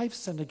am. I've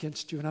sinned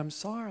against you, and I'm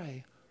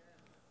sorry.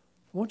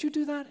 Won't you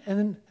do that?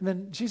 And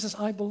then, Jesus,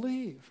 I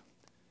believe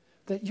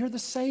that you're the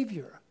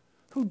Savior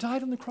who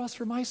died on the cross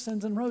for my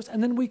sins and rose.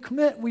 And then we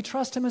commit. We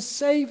trust him as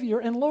Savior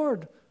and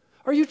Lord.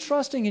 Are you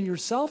trusting in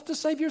yourself to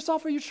save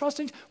yourself? Or are you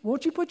trusting?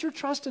 Won't you put your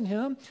trust in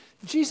him?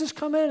 Jesus,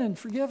 come in and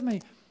forgive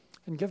me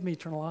and give me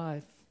eternal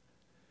life.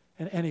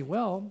 And he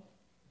will.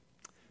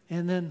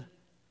 And then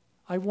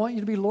I want you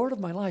to be Lord of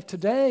my life.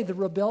 Today, the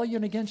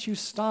rebellion against you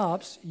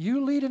stops.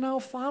 You lead and I'll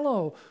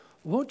follow.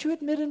 Won't you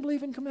admit and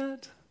believe and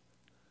commit?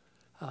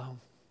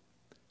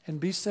 And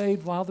be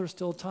saved while there's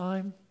still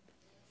time.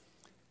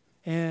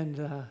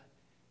 And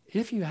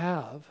if you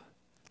have,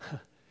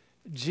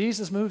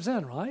 Jesus moves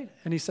in, right?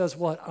 And he says,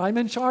 what? I'm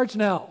in charge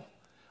now.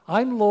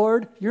 I'm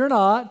Lord, you're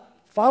not.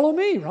 Follow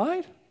me,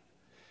 right?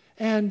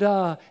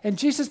 And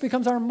Jesus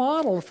becomes our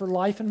model for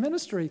life and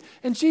ministry.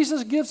 And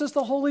Jesus gives us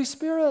the Holy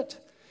Spirit.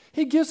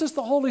 He gives us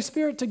the Holy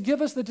Spirit to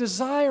give us the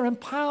desire and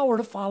power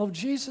to follow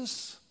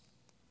Jesus.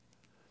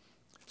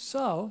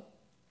 So,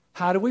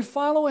 how do we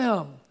follow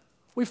him?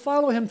 We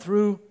follow him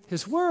through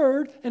his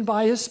word and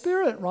by his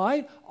Spirit,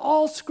 right?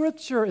 All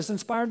Scripture is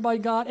inspired by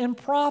God and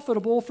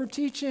profitable for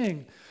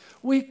teaching.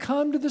 We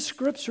come to the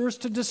Scriptures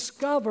to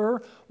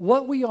discover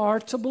what we are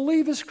to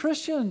believe as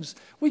Christians.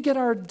 We get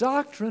our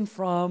doctrine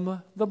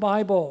from the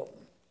Bible.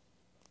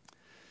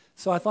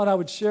 So I thought I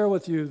would share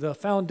with you the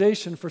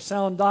foundation for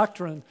sound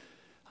doctrine.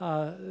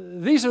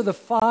 These are the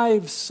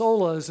 5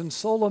 solas, and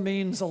sola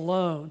means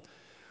alone.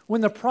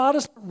 When the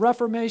Protestant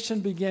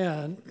Reformation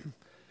began,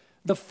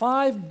 the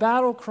 5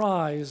 battle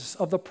cries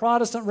of the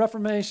Protestant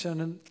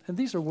Reformation, and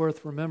these are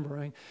worth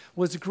remembering,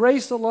 was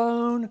grace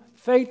alone,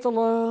 faith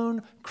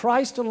alone,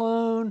 Christ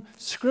alone,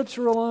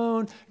 Scripture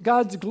alone,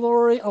 God's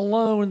glory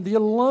alone. The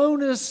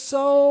alone is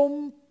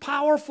so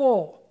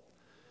powerful.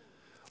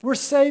 We're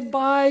saved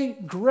by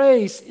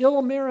grace,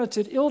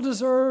 ill-merited,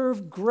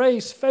 ill-deserved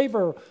grace,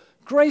 favor,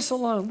 grace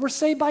alone. We're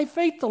saved by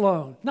faith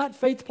alone, not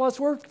faith plus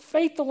work,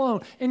 faith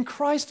alone, in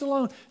Christ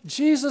alone.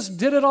 Jesus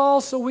did it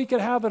all so we could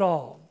have it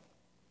all.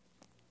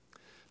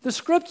 The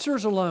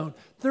Scriptures alone.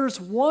 There's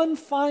one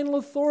final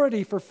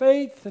authority for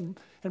faith and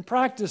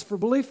practice, for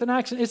belief and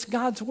action. It's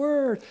God's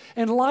Word.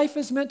 And life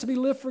is meant to be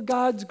lived for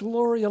God's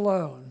glory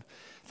alone.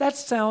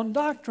 That's sound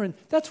doctrine.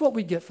 That's what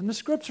we get from the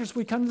Scriptures.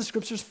 We come to the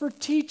Scriptures for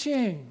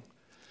teaching.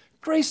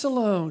 Grace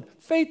alone,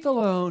 faith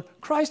alone,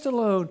 Christ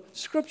alone,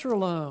 Scripture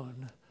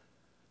alone.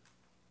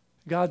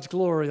 God's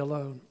glory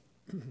alone.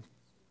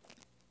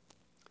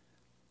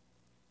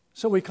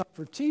 So we come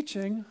for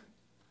teaching,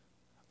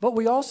 but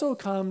we also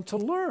come to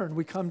learn.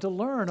 We come to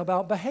learn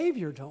about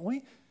behavior, don't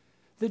we?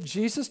 That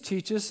Jesus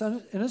teaches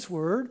in his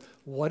word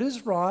what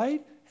is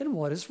right and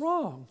what is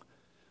wrong.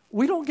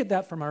 We don't get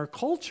that from our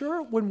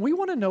culture. When we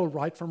want to know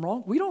right from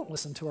wrong, we don't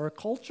listen to our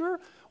culture.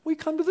 We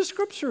come to the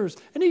Scriptures,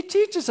 and he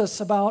teaches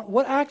us about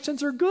what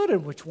actions are good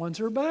and which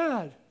ones are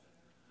bad.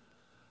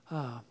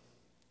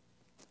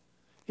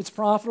 It's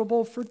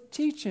profitable for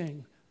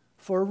teaching,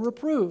 for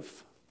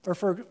reproof, or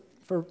for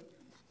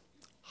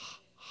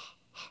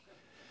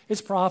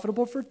it's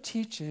profitable for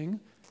teaching.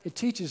 It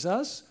teaches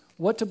us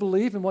what to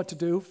believe and what to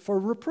do. For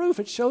reproof,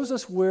 it shows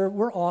us where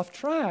we're off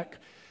track,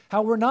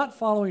 how we're not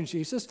following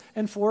Jesus,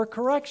 and for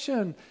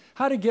correction,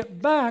 how to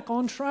get back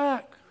on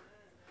track.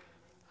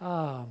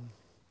 I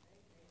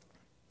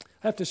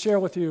have to share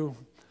with you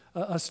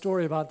a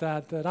story about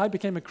that I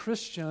became a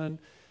Christian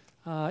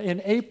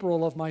in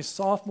April of my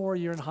sophomore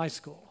year in high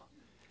school.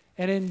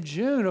 And in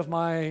June of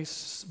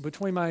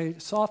between my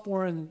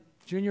sophomore and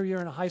junior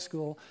year in high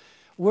school,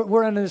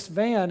 we're in this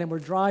van and we're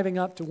driving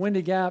up to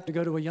Windy Gap to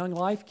go to a Young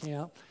Life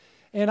camp.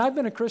 And I've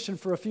been a Christian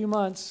for a few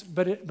months,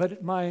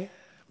 but my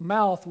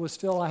mouth was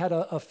still, I had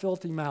a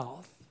filthy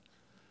mouth.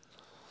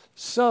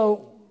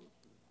 So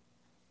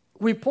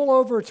we pull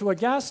over to a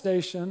gas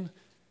station,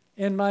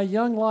 and my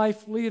Young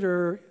Life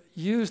leader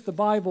used the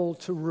Bible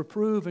to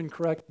reprove and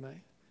correct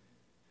me.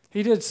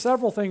 He did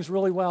several things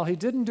really well. He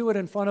didn't do it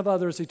in front of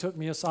others. He took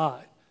me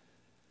aside.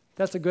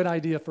 That's a good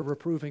idea for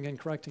reproving and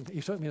correcting.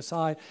 He took me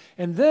aside.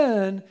 And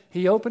then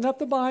he opened up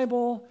the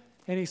Bible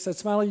and he said,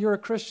 Smiley, you're a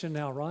Christian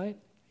now, right?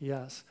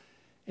 Yes.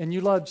 And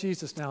you love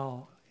Jesus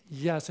now?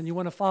 Yes. And you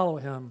want to follow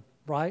him,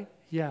 right?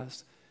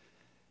 Yes.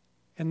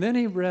 And then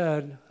he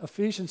read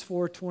Ephesians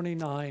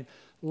 4:29,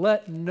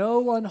 let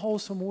no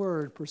unwholesome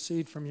word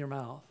proceed from your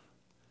mouth.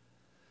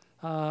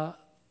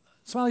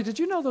 Smiley, did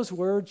you know those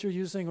words you're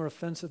using are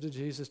offensive to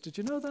Jesus? Did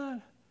you know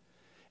that?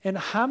 And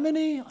how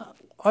many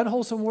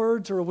unwholesome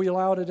words are we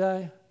allowed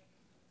today?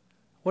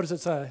 What does it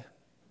say?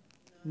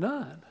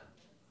 None.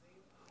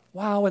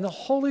 Wow, and the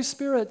Holy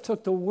Spirit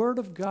took the Word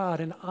of God,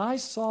 and I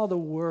saw the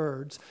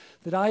words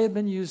that I had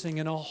been using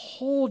in a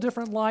whole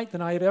different light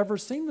than I had ever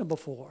seen them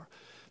before.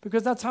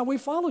 Because that's how we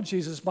follow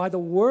Jesus, by the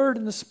Word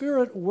and the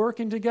Spirit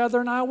working together,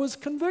 and I was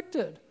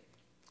convicted.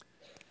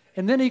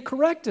 And then he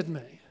corrected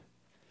me.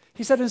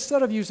 He said,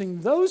 instead of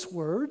using those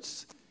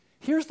words,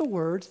 here's the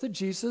words that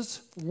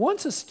Jesus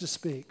wants us to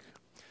speak.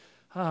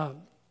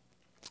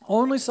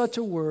 Only such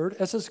a word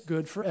as is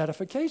good for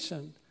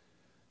edification.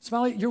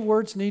 Smiley, your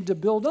words need to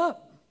build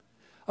up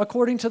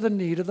according to the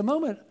need of the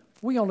moment.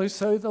 We only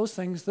say those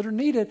things that are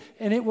needed,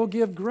 and it will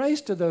give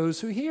grace to those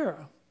who hear.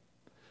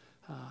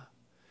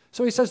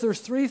 So he says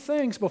there's 3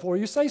 things before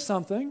you say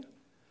something.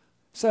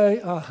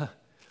 Say,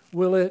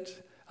 will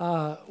it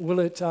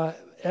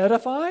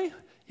edify?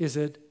 Is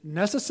it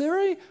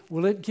necessary?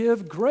 Will it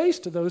give grace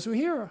to those who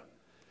hear?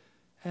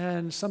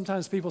 And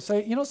sometimes people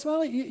say,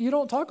 Smiley, you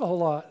don't talk a whole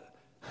lot.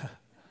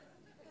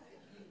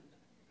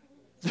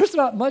 There's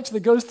not much that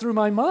goes through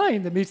my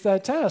mind that meets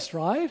that test,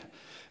 right?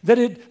 That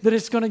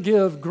it's going to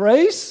give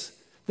grace,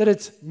 that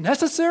it's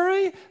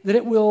necessary, that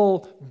it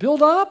will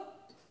build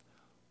up.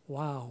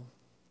 Wow.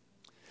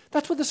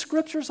 That's what the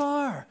scriptures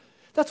are.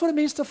 That's what it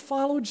means to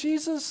follow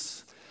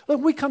Jesus.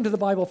 Look, we come to the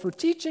Bible for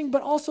teaching,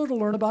 but also to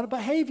learn about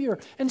behavior.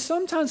 And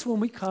sometimes when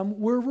we come,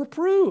 we're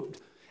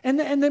reproved. And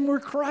then we're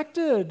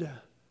corrected.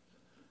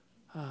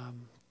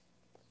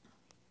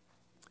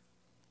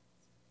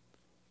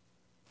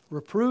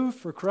 Reproof,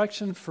 for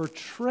correction, for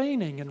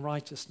training in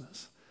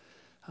righteousness.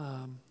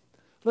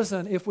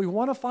 Listen, if we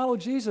want to follow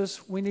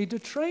Jesus, we need to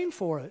train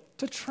for it.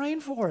 To train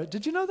for it.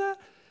 Did you know that?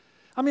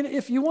 I mean,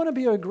 if you want to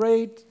be a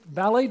great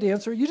ballet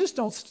dancer, you just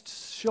don't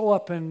show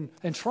up and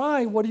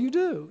try. What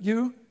do?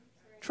 You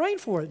train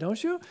for it,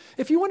 don't you?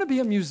 If you want to be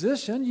a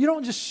musician, you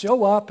don't just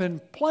show up and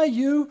play.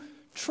 You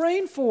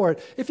train for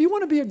it. If you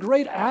want to be a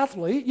great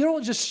athlete, you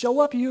don't just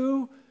show up.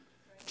 You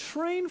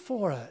train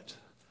for it.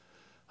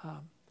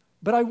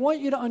 But I want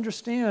you to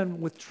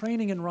understand with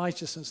training in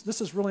righteousness,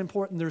 this is really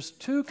important. There's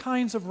two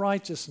kinds of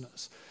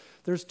righteousness.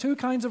 There's two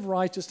kinds of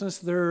righteousness.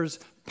 There's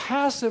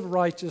passive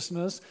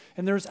righteousness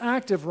and there's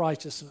active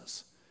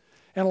righteousness.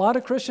 And a lot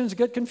of Christians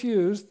get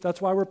confused.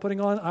 That's why we're putting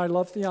on I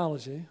Love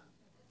Theology.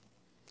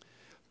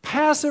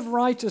 Passive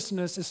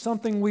righteousness is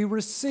something we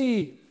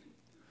receive.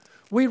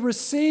 We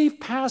receive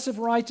passive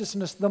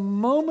righteousness. The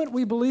moment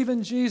we believe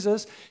in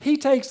Jesus, He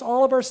takes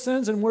all of our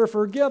sins and we're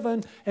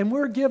forgiven and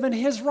we're given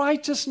His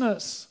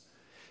righteousness.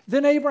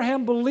 Then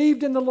Abraham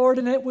believed in the Lord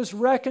and it was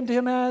reckoned to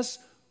him as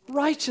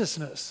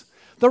righteousness.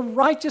 The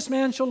righteous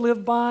man shall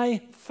live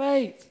by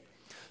faith.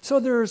 So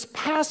there's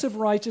passive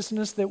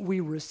righteousness that we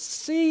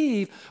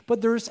receive,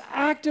 but there's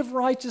active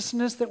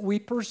righteousness that we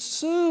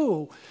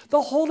pursue.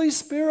 The Holy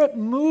Spirit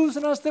moves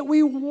in us that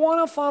we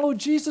want to follow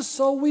Jesus,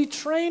 so we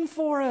train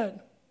for it.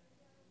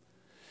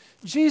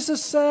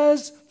 Jesus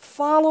says,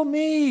 follow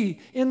me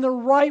in the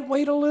right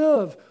way to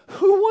live.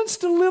 Who wants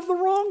to live the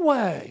wrong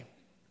way?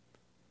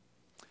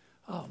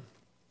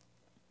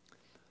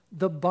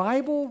 The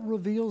Bible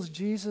reveals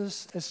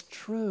Jesus as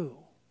true.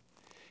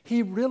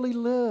 He really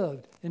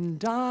lived and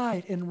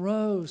died and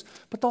rose.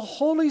 But the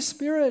Holy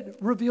Spirit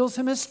reveals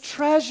Him as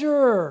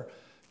treasure.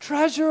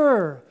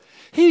 Treasure.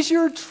 He's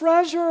your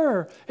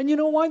treasure. And you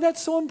know why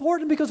that's so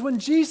important? Because when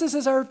Jesus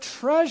is our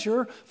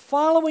treasure,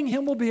 following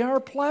Him will be our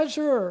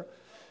pleasure.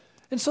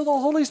 And so the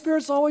Holy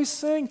Spirit's always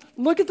saying,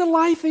 look at the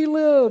life He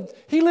lived.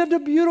 He lived a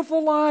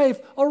beautiful life,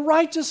 a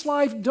righteous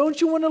life. Don't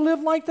you want to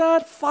live like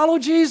that? Follow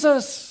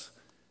Jesus.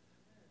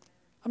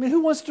 I mean,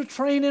 who wants to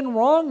train in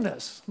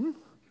wrongness?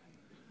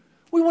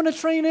 We want to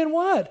train in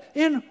what?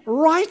 In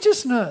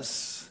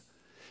righteousness.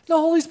 The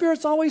Holy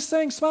Spirit's always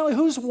saying, Smiley,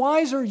 who's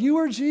wiser, you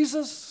or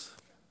Jesus?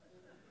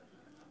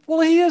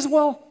 Well, He is.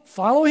 Well,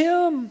 follow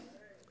Him.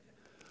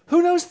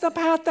 Who knows the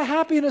path to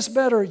happiness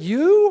better,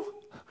 you?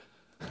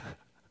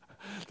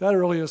 That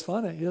really is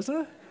funny, isn't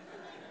it?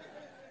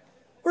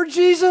 Or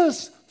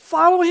Jesus?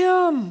 Follow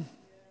Him.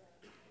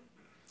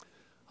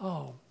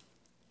 Oh.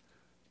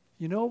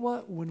 You know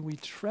what? When we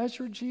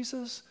treasure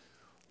Jesus,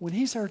 when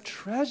He's our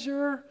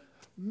treasure,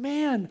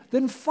 man,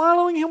 then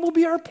following Him will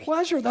be our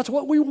pleasure. That's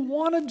what we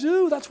want to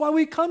do. That's why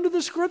we come to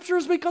the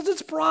Scriptures, because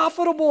it's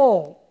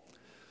profitable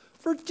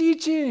for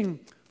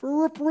teaching,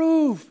 for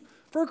reproof,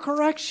 for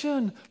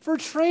correction, for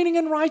training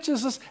in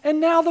righteousness,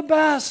 and now the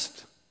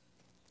best.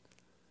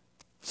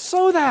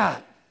 So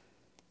that.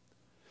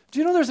 Do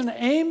you know there's an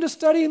aim to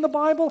studying the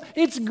Bible?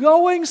 It's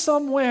going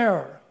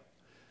somewhere.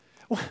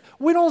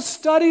 We don't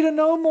study to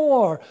know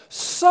more.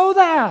 So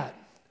that.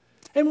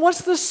 And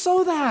what's the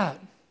so that?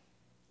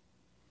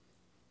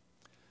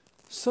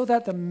 So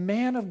that the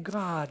man of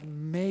God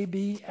may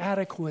be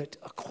adequate,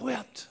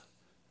 equipped.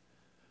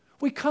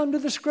 We come to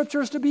the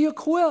Scriptures to be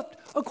equipped.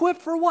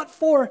 Equipped for what?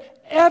 For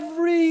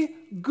every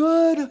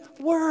good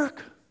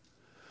work.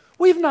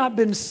 We've not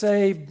been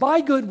saved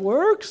by good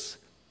works,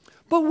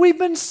 but we've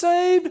been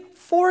saved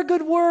for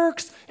good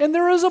works. And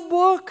there is a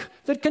book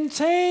that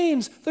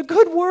contains the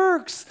good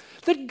works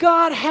that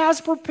God has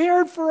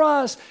prepared for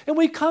us. And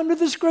we come to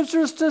the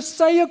Scriptures to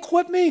say,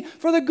 equip me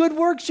for the good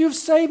works you've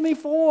saved me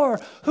for.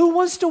 Who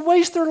wants to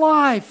waste their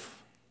life?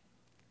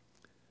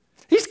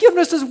 He's given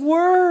us His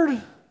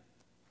Word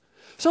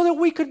so that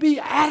we could be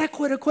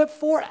adequate, equipped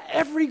for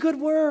every good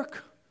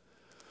work.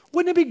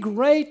 Wouldn't it be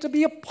great to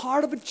be a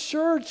part of a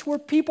church where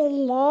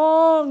people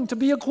long to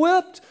be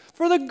equipped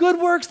for the good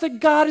works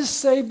that God has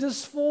saved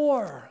us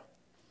for?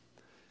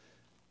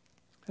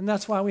 And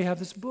that's why we have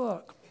this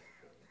book.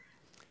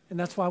 And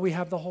that's why we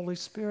have the Holy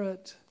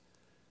Spirit.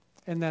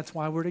 And that's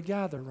why we're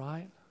together,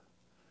 right?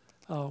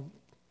 Let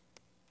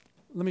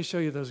me show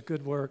you those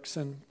good works.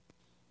 And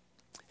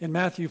in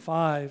Matthew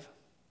 5,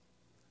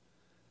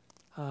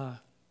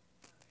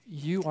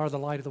 you are the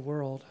light of the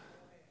world.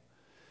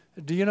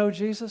 Do you know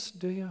Jesus?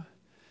 Do you?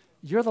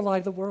 You're the light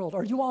of the world.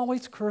 Are you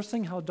always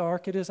cursing how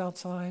dark it is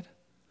outside?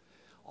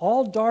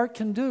 All dark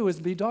can do is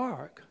be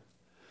dark.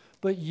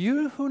 But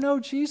you who know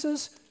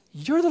Jesus,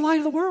 you're the light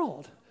of the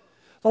world.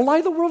 The light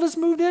of the world has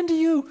moved into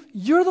you.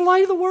 You're the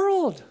light of the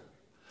world.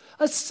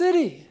 A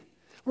city.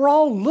 We're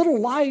all little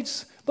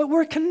lights, but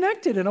we're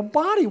connected in a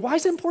body. Why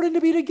is it important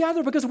to be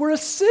together? Because we're a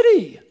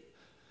city,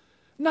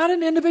 not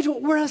an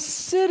individual. We're a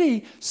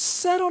city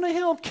set on a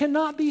hill,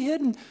 cannot be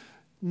hidden.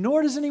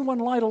 Nor does anyone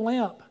light a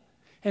lamp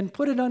and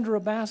put it under a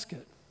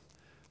basket,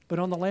 but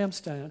on the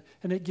lampstand,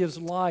 and it gives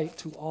light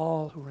to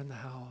all who are in the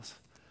house.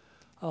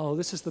 Oh,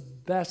 this is the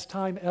best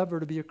time ever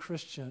to be a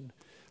Christian,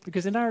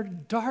 because in our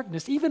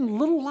darkness, even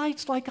little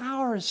lights like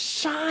ours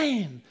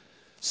shine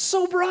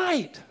so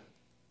bright.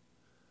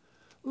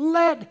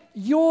 Let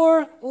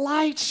your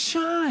light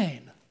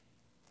shine.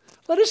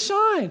 Let it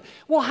shine.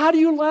 Well, how do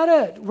you let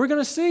it? We're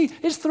going to see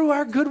it's through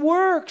our good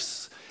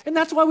works. And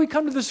that's why we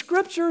come to the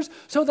Scriptures,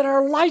 so that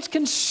our lights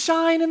can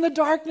shine in the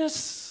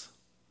darkness.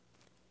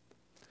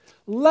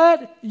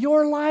 Let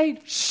your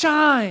light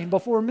shine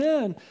before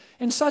men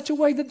in such a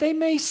way that they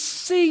may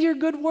see your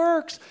good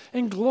works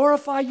and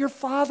glorify your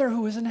Father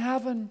who is in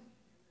heaven.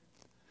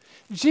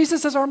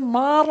 Jesus is our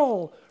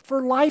model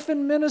for life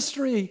and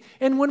ministry.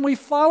 And when we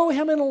follow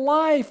him in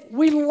life,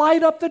 we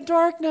light up the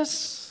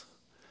darkness.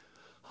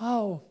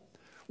 Oh,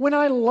 when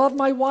I love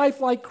my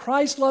wife like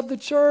Christ loved the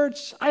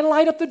church, I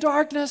light up the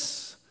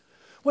darkness.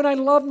 When I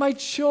love my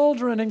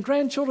children and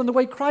grandchildren the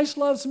way Christ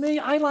loves me,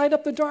 I light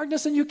up the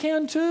darkness, and you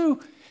can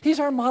too. He's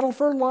our model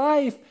for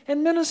life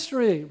and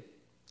ministry.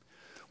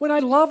 When I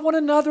love one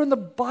another in the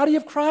body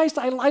of Christ,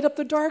 I light up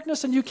the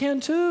darkness, and you can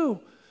too.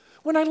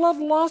 When I love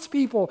lost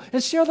people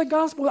and share the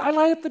gospel, I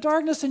light up the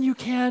darkness, and you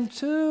can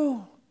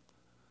too.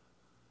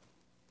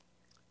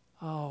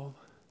 Oh,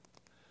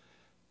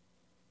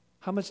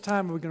 how much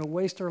time are we going to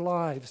waste our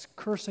lives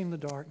cursing the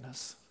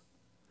darkness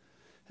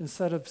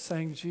instead of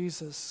saying,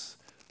 Jesus,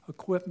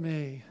 equip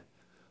me,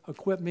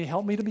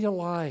 help me to be a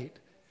light,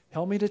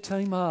 help me to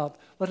team up.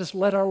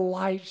 Let our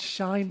light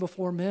shine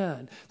before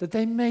men, that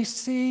they may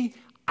see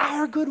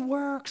our good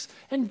works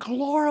and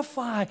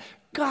glorify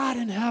God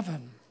in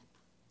heaven.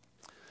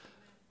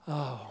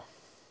 Oh.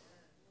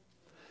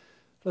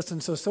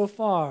 Listen, so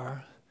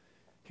far,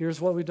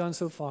 here's what we've done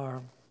so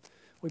far.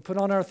 We put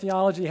on our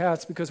theology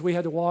hats because we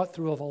had to walk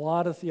through a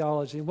lot of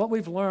theology. And what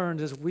we've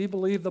learned is we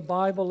believe the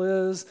Bible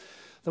is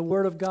the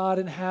Word of God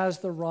and has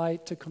the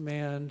right to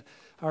command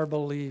our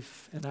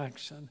belief and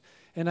action.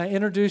 And I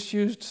introduced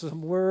you to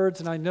some words,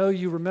 and I know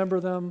you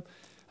remember them.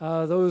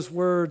 Those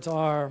words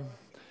are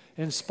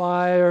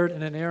inspired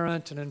and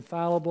inerrant and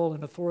infallible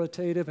and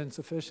authoritative and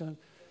sufficient.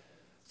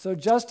 So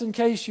just in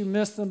case you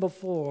missed them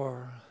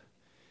before,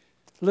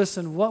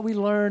 listen, what we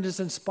learned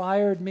is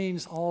inspired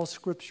means all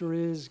Scripture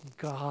is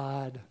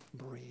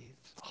God-breathed.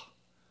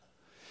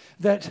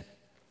 That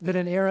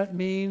inerrant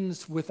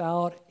means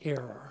without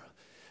error.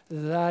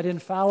 That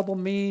infallible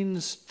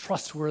means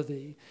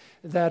trustworthy.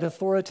 That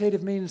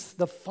authoritative means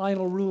the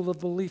final rule of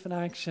belief and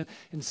action,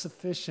 and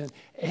sufficient.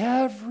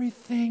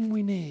 Everything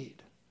we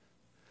need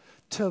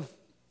to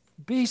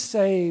be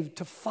saved,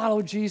 to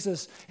follow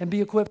Jesus, and be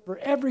equipped for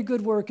every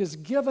good work is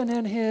given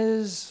in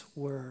His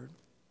Word.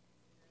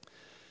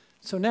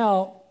 So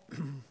now,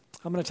 I'm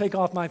going to take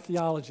off my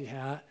theology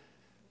hat,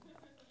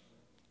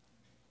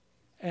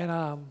 and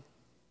I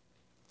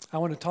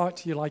want to talk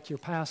to you like your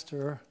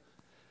pastor,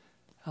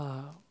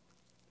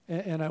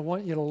 and I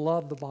want you to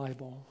love the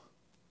Bible.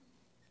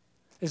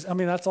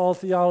 That's all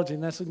theology,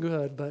 and that's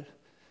good,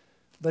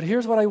 but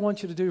here's what I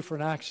want you to do for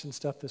an action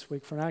step this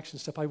week. For an action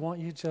step, I want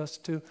you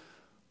just to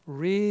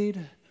read,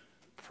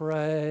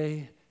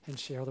 pray, and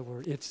share the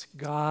Word. It's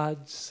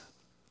God's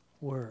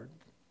Word.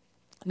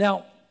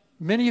 Now,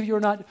 many of you are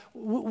not.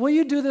 Will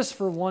you do this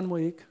for 1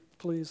 week,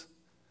 please?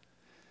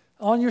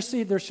 On your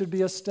seat, there should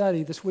be a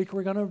study. This week,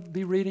 we're going to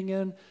be reading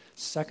in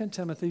 2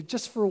 Timothy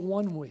just for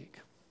 1 week.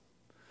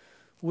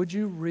 Would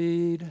you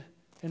read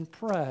and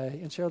pray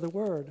and share the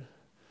Word?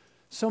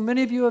 So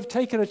many of you have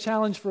taken a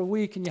challenge for a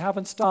week and you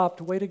haven't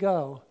stopped. Way to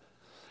go.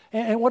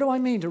 And what do I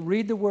mean? To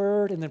read the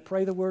Word and then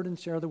pray the Word and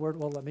share the Word?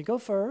 Well, let me go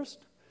first.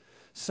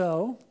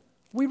 So,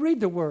 we read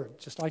the Word,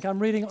 just like I'm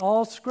reading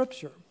all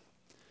Scripture.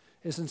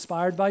 It's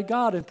inspired by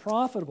God and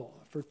profitable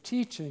for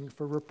teaching,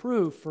 for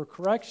reproof, for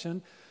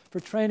correction, for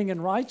training in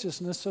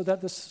righteousness, so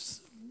that this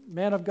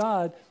man of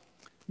God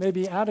may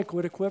be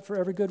adequate, equipped for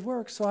every good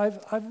work. So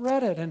I've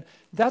read it, and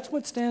that's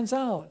what stands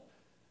out.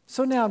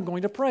 So now I'm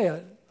going to pray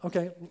it.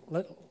 Okay,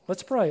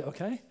 let's pray,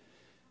 okay?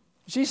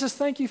 Jesus,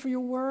 thank you for your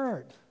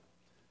Word.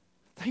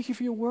 Thank you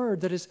for your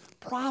Word that is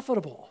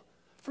profitable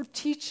for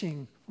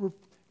teaching,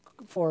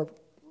 for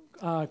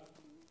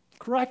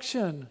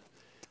correction,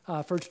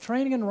 for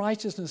training in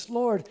righteousness.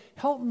 Lord,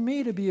 help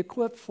me to be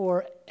equipped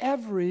for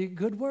every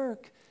good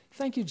work.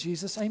 Thank you,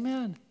 Jesus.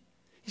 Amen.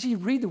 You see, you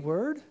read the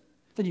Word,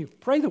 then you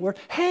pray the Word.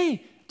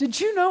 Hey, did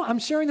you know, I'm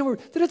sharing the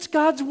Word, that it's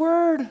God's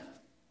Word?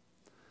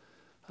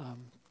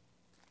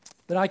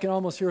 That I can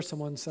almost hear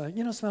someone say,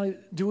 Smiley,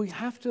 do we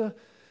have to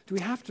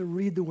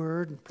read the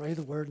Word and pray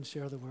the Word and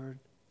share the Word?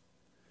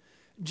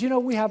 Do you know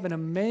we have an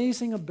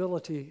amazing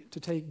ability to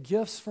take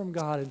gifts from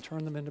God and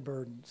turn them into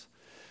burdens?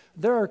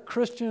 There are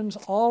Christians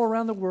all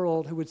around the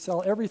world who would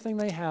sell everything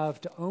they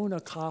have to own a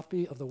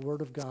copy of the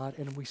Word of God,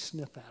 and we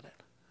sniff at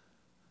it.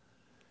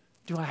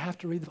 Do I have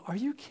to read them? Are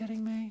you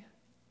kidding me?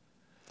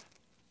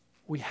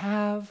 We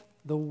have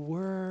the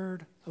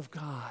Word of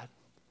God,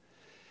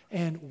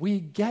 and we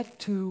get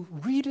to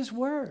read His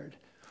Word.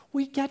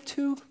 We get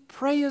to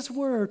pray His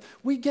word.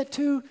 We get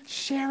to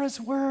share His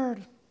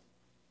word.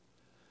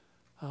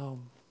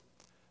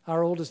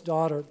 Our oldest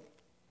daughter,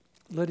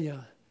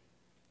 Lydia,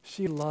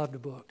 she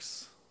loved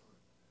books.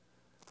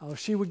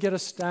 She would get a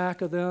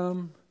stack of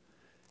them,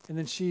 and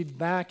then she'd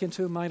back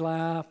into my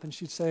lap, and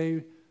she'd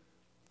say,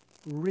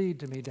 "Read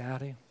to me,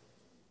 Daddy."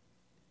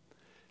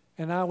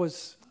 And I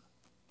was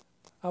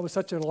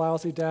such a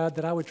lousy dad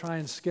that I would try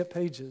and skip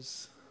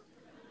pages.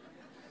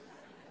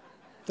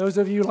 Those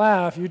of you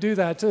laugh, you do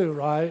that too,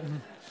 right?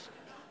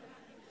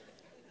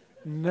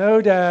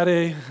 No,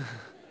 Daddy.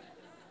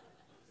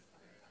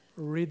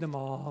 Read them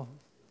all.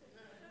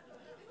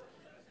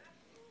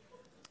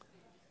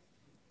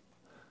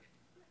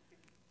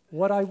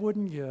 What I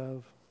wouldn't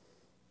give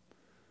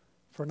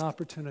for an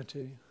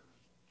opportunity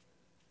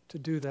to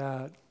do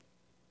that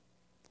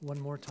one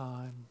more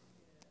time.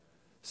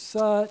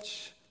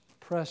 Such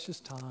precious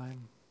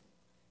time.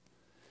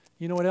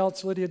 You know what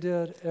else Lydia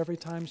did? Every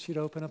time she'd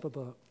open up a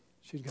book,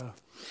 she'd go.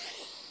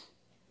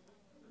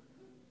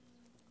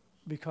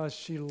 Because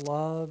she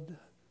loved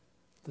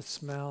the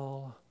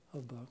smell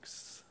of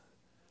books.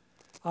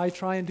 I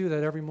try and do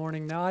that every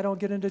morning. Now, I don't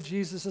get into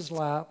Jesus'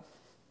 lap,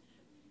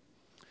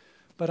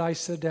 but I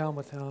sit down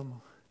with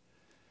Him.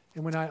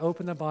 And when I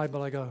open the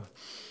Bible, I go,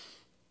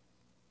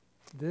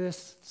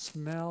 this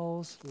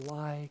smells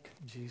like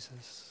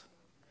Jesus.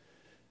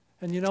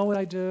 And you know what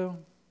I do?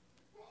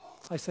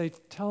 I say,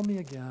 tell me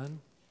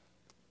again.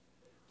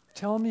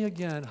 Tell me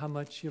again how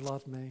much you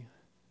love me.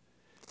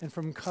 And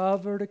from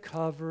cover to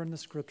cover in the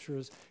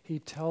Scriptures, He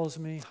tells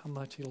me how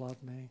much He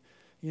loved me.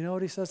 You know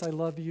what He says? I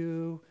love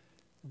you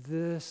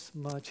this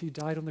much. He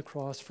died on the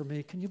cross for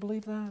me. Can you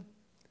believe that?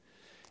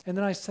 And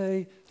then I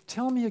say,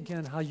 tell me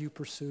again how you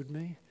pursued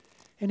me.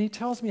 And He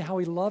tells me how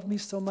He loved me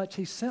so much.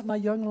 He sent my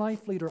young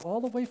life leader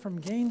all the way from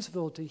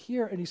Gainesville to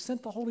here, and He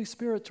sent the Holy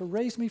Spirit to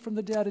raise me from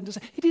the dead. And to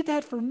say, He did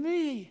that for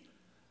me.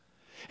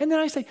 And then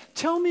I say,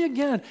 tell me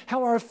again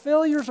how our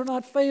failures are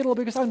not fatal,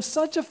 because I'm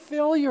such a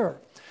failure.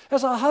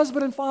 As a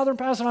husband and father and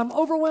pastor, I'm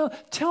overwhelmed.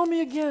 Tell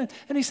me again.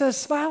 And He says,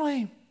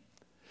 Smiley,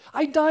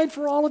 I died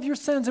for all of your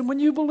sins, and when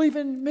you believe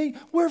in me,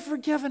 we're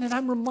forgiven. And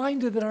I'm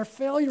reminded that our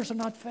failures are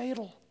not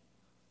fatal.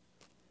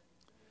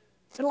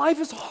 And life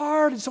is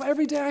hard, and so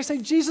every day I say,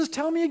 Jesus,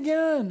 tell me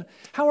again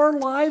how our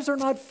lives are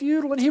not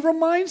futile. And He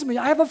reminds me,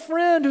 I have a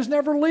friend who's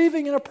never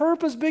leaving and a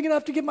purpose big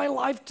enough to give my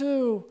life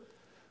to.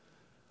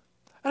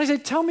 And I say,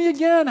 tell me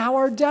again how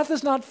our death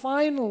is not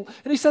final.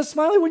 And He says,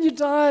 Smiley, when you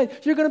die,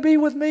 you're going to be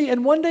with me.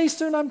 And one day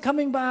soon I'm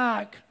coming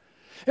back.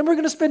 And we're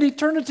going to spend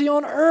eternity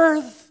on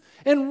earth.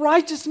 And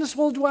righteousness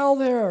will dwell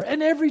there.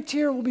 And every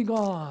tear will be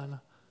gone.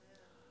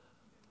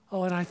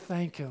 Oh, and I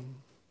thank Him.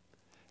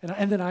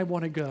 And then I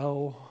want to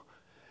go.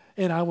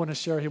 And I want to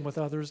share Him with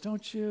others,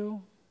 don't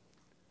you?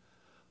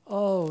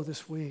 Oh,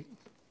 this week.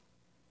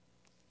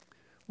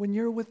 When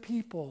you're with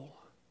people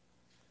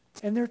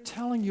and they're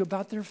telling you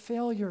about their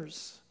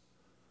failures,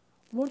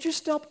 won't you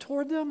step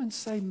toward them and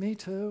say, me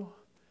too?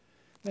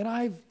 And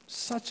I'm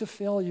such a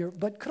failure,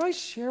 but could I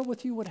share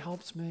with you what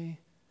helps me?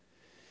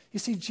 You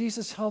see,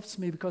 Jesus helps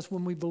me because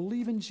when we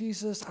believe in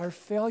Jesus, our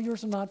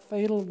failures are not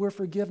fatal. We're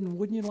forgiven.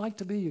 Wouldn't you like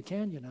to be? You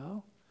can, you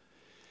know.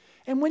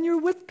 And when you're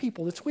with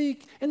people this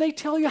week and they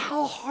tell you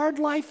how hard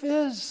life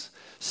is,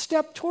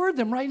 step toward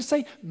them, right, and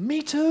say,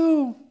 me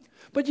too.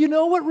 But you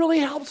know what really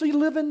helps me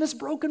live in this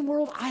broken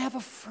world? I have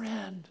a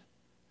friend.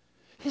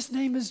 His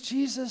name is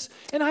Jesus,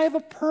 and I have a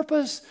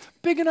purpose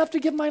big enough to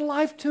give my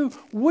life to.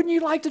 Wouldn't you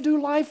like to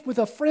do life with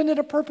a friend and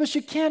a purpose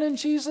you can in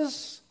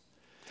Jesus?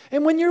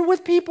 And when you're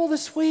with people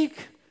this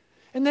week,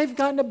 and they've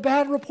gotten a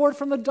bad report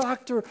from the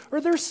doctor, or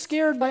they're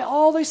scared by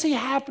all they see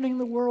happening in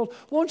the world,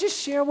 won't you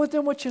share with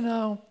them what you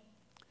know?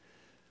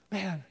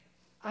 Man,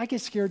 I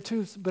get scared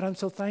too, but I'm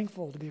so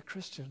thankful to be a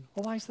Christian.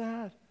 Well, why is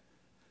that?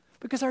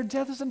 Because our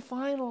death isn't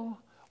final.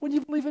 When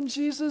you believe in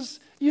Jesus,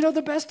 you know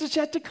the best is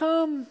yet to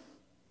come.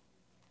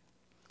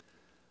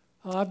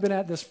 Oh, I've been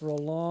at this for a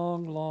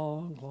long,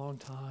 long, long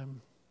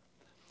time.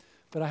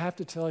 But I have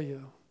to tell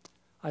you,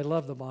 I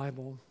love the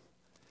Bible.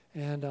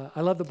 And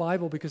I love the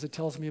Bible because it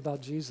tells me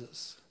about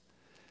Jesus.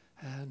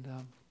 And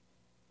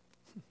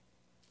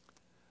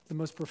the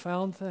most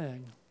profound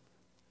thing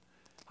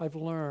I've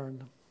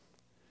learned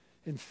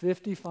in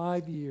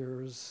 55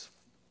 years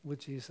with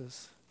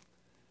Jesus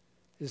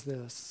is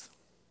this.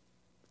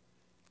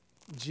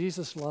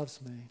 Jesus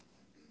loves me.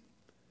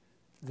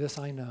 This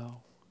I know.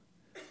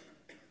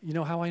 You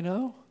know how I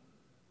know?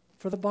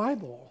 For the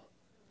Bible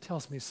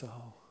tells me so.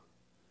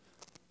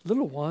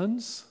 Little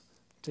ones,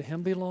 to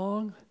Him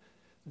belong.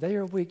 They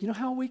are weak. You know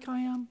how weak I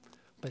am?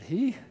 But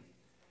He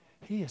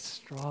is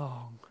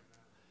strong.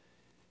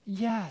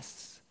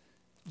 Yes,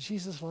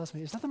 Jesus loves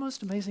me. Is that the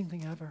most amazing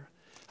thing ever?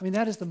 I mean,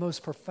 that is the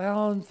most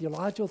profound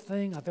theological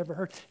thing I've ever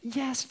heard.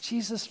 Yes,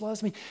 Jesus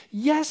loves me.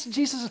 Yes,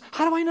 Jesus.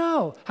 How do I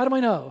know? How do I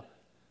know?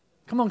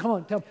 Come on,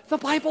 tell me. The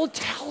Bible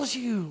tells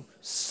you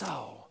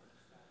so.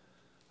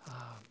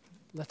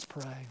 Let's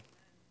pray.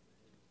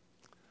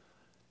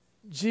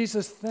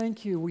 Jesus,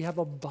 thank you. We have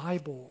a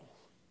Bible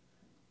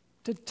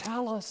to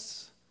tell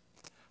us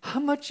how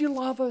much you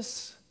love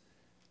us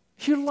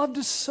You loved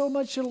us so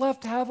much you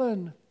left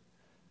heaven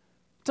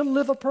to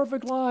live a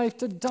perfect life,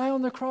 to die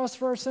on the cross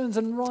for our sins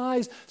and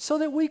rise so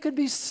that we could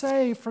be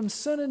saved from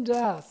sin and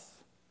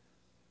death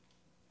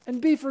and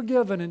be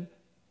forgiven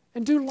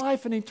and do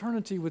life in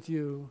eternity with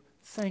you.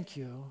 Thank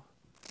you.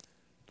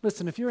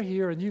 Listen, if you're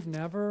here and you've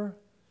never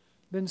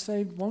been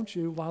saved, won't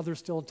you, while there's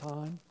still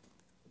time?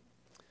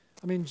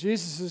 I mean,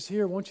 Jesus is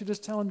here. Won't you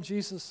just tell him,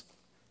 Jesus,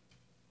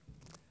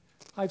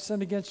 I've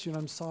sinned against you and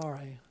I'm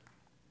sorry.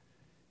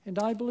 And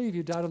I believe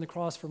you died on the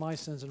cross for my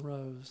sins and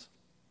rose.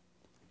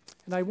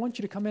 And I want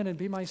you to come in and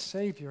be my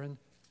Savior and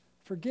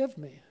forgive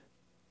me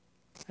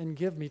and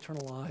give me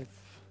eternal life.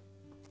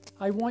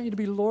 I want you to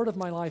be Lord of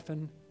my life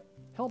and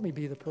help me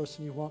be the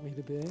person you want me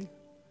to be.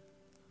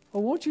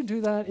 Well, won't you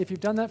do that? If you've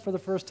done that for the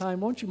first time,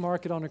 won't you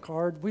mark it on a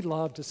card? We'd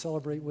love to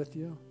celebrate with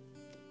you.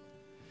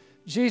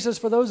 Jesus,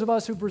 for those of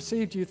us who've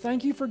received you,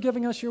 thank you for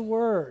giving us your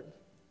word.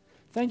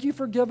 Thank you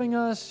for giving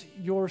us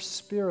your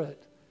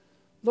Spirit.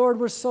 Lord,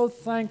 we're so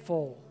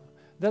thankful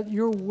that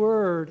your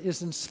word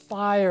is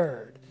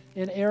inspired,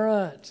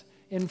 inerrant,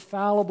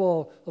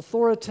 infallible,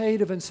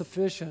 authoritative, and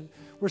sufficient.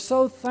 We're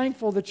so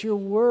thankful that your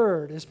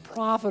word is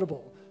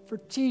profitable for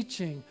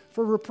teaching,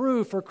 for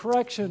reproof, for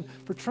correction,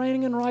 for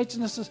training in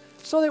righteousness,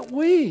 so that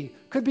we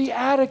could be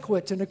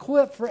adequate and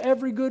equipped for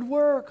every good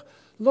work.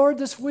 Lord,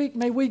 this week,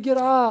 may we get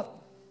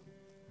up.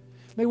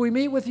 May we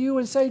meet with you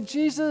and say,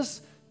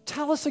 Jesus,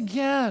 tell us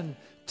again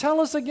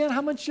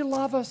how much you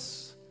love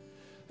us.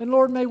 And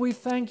Lord, may we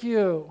thank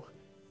you.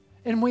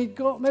 And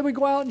may we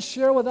go out and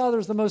share with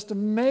others the most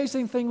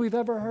amazing thing we've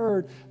ever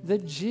heard,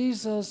 that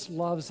Jesus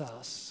loves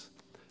us.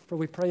 For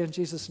we pray in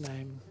Jesus'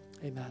 name,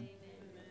 amen.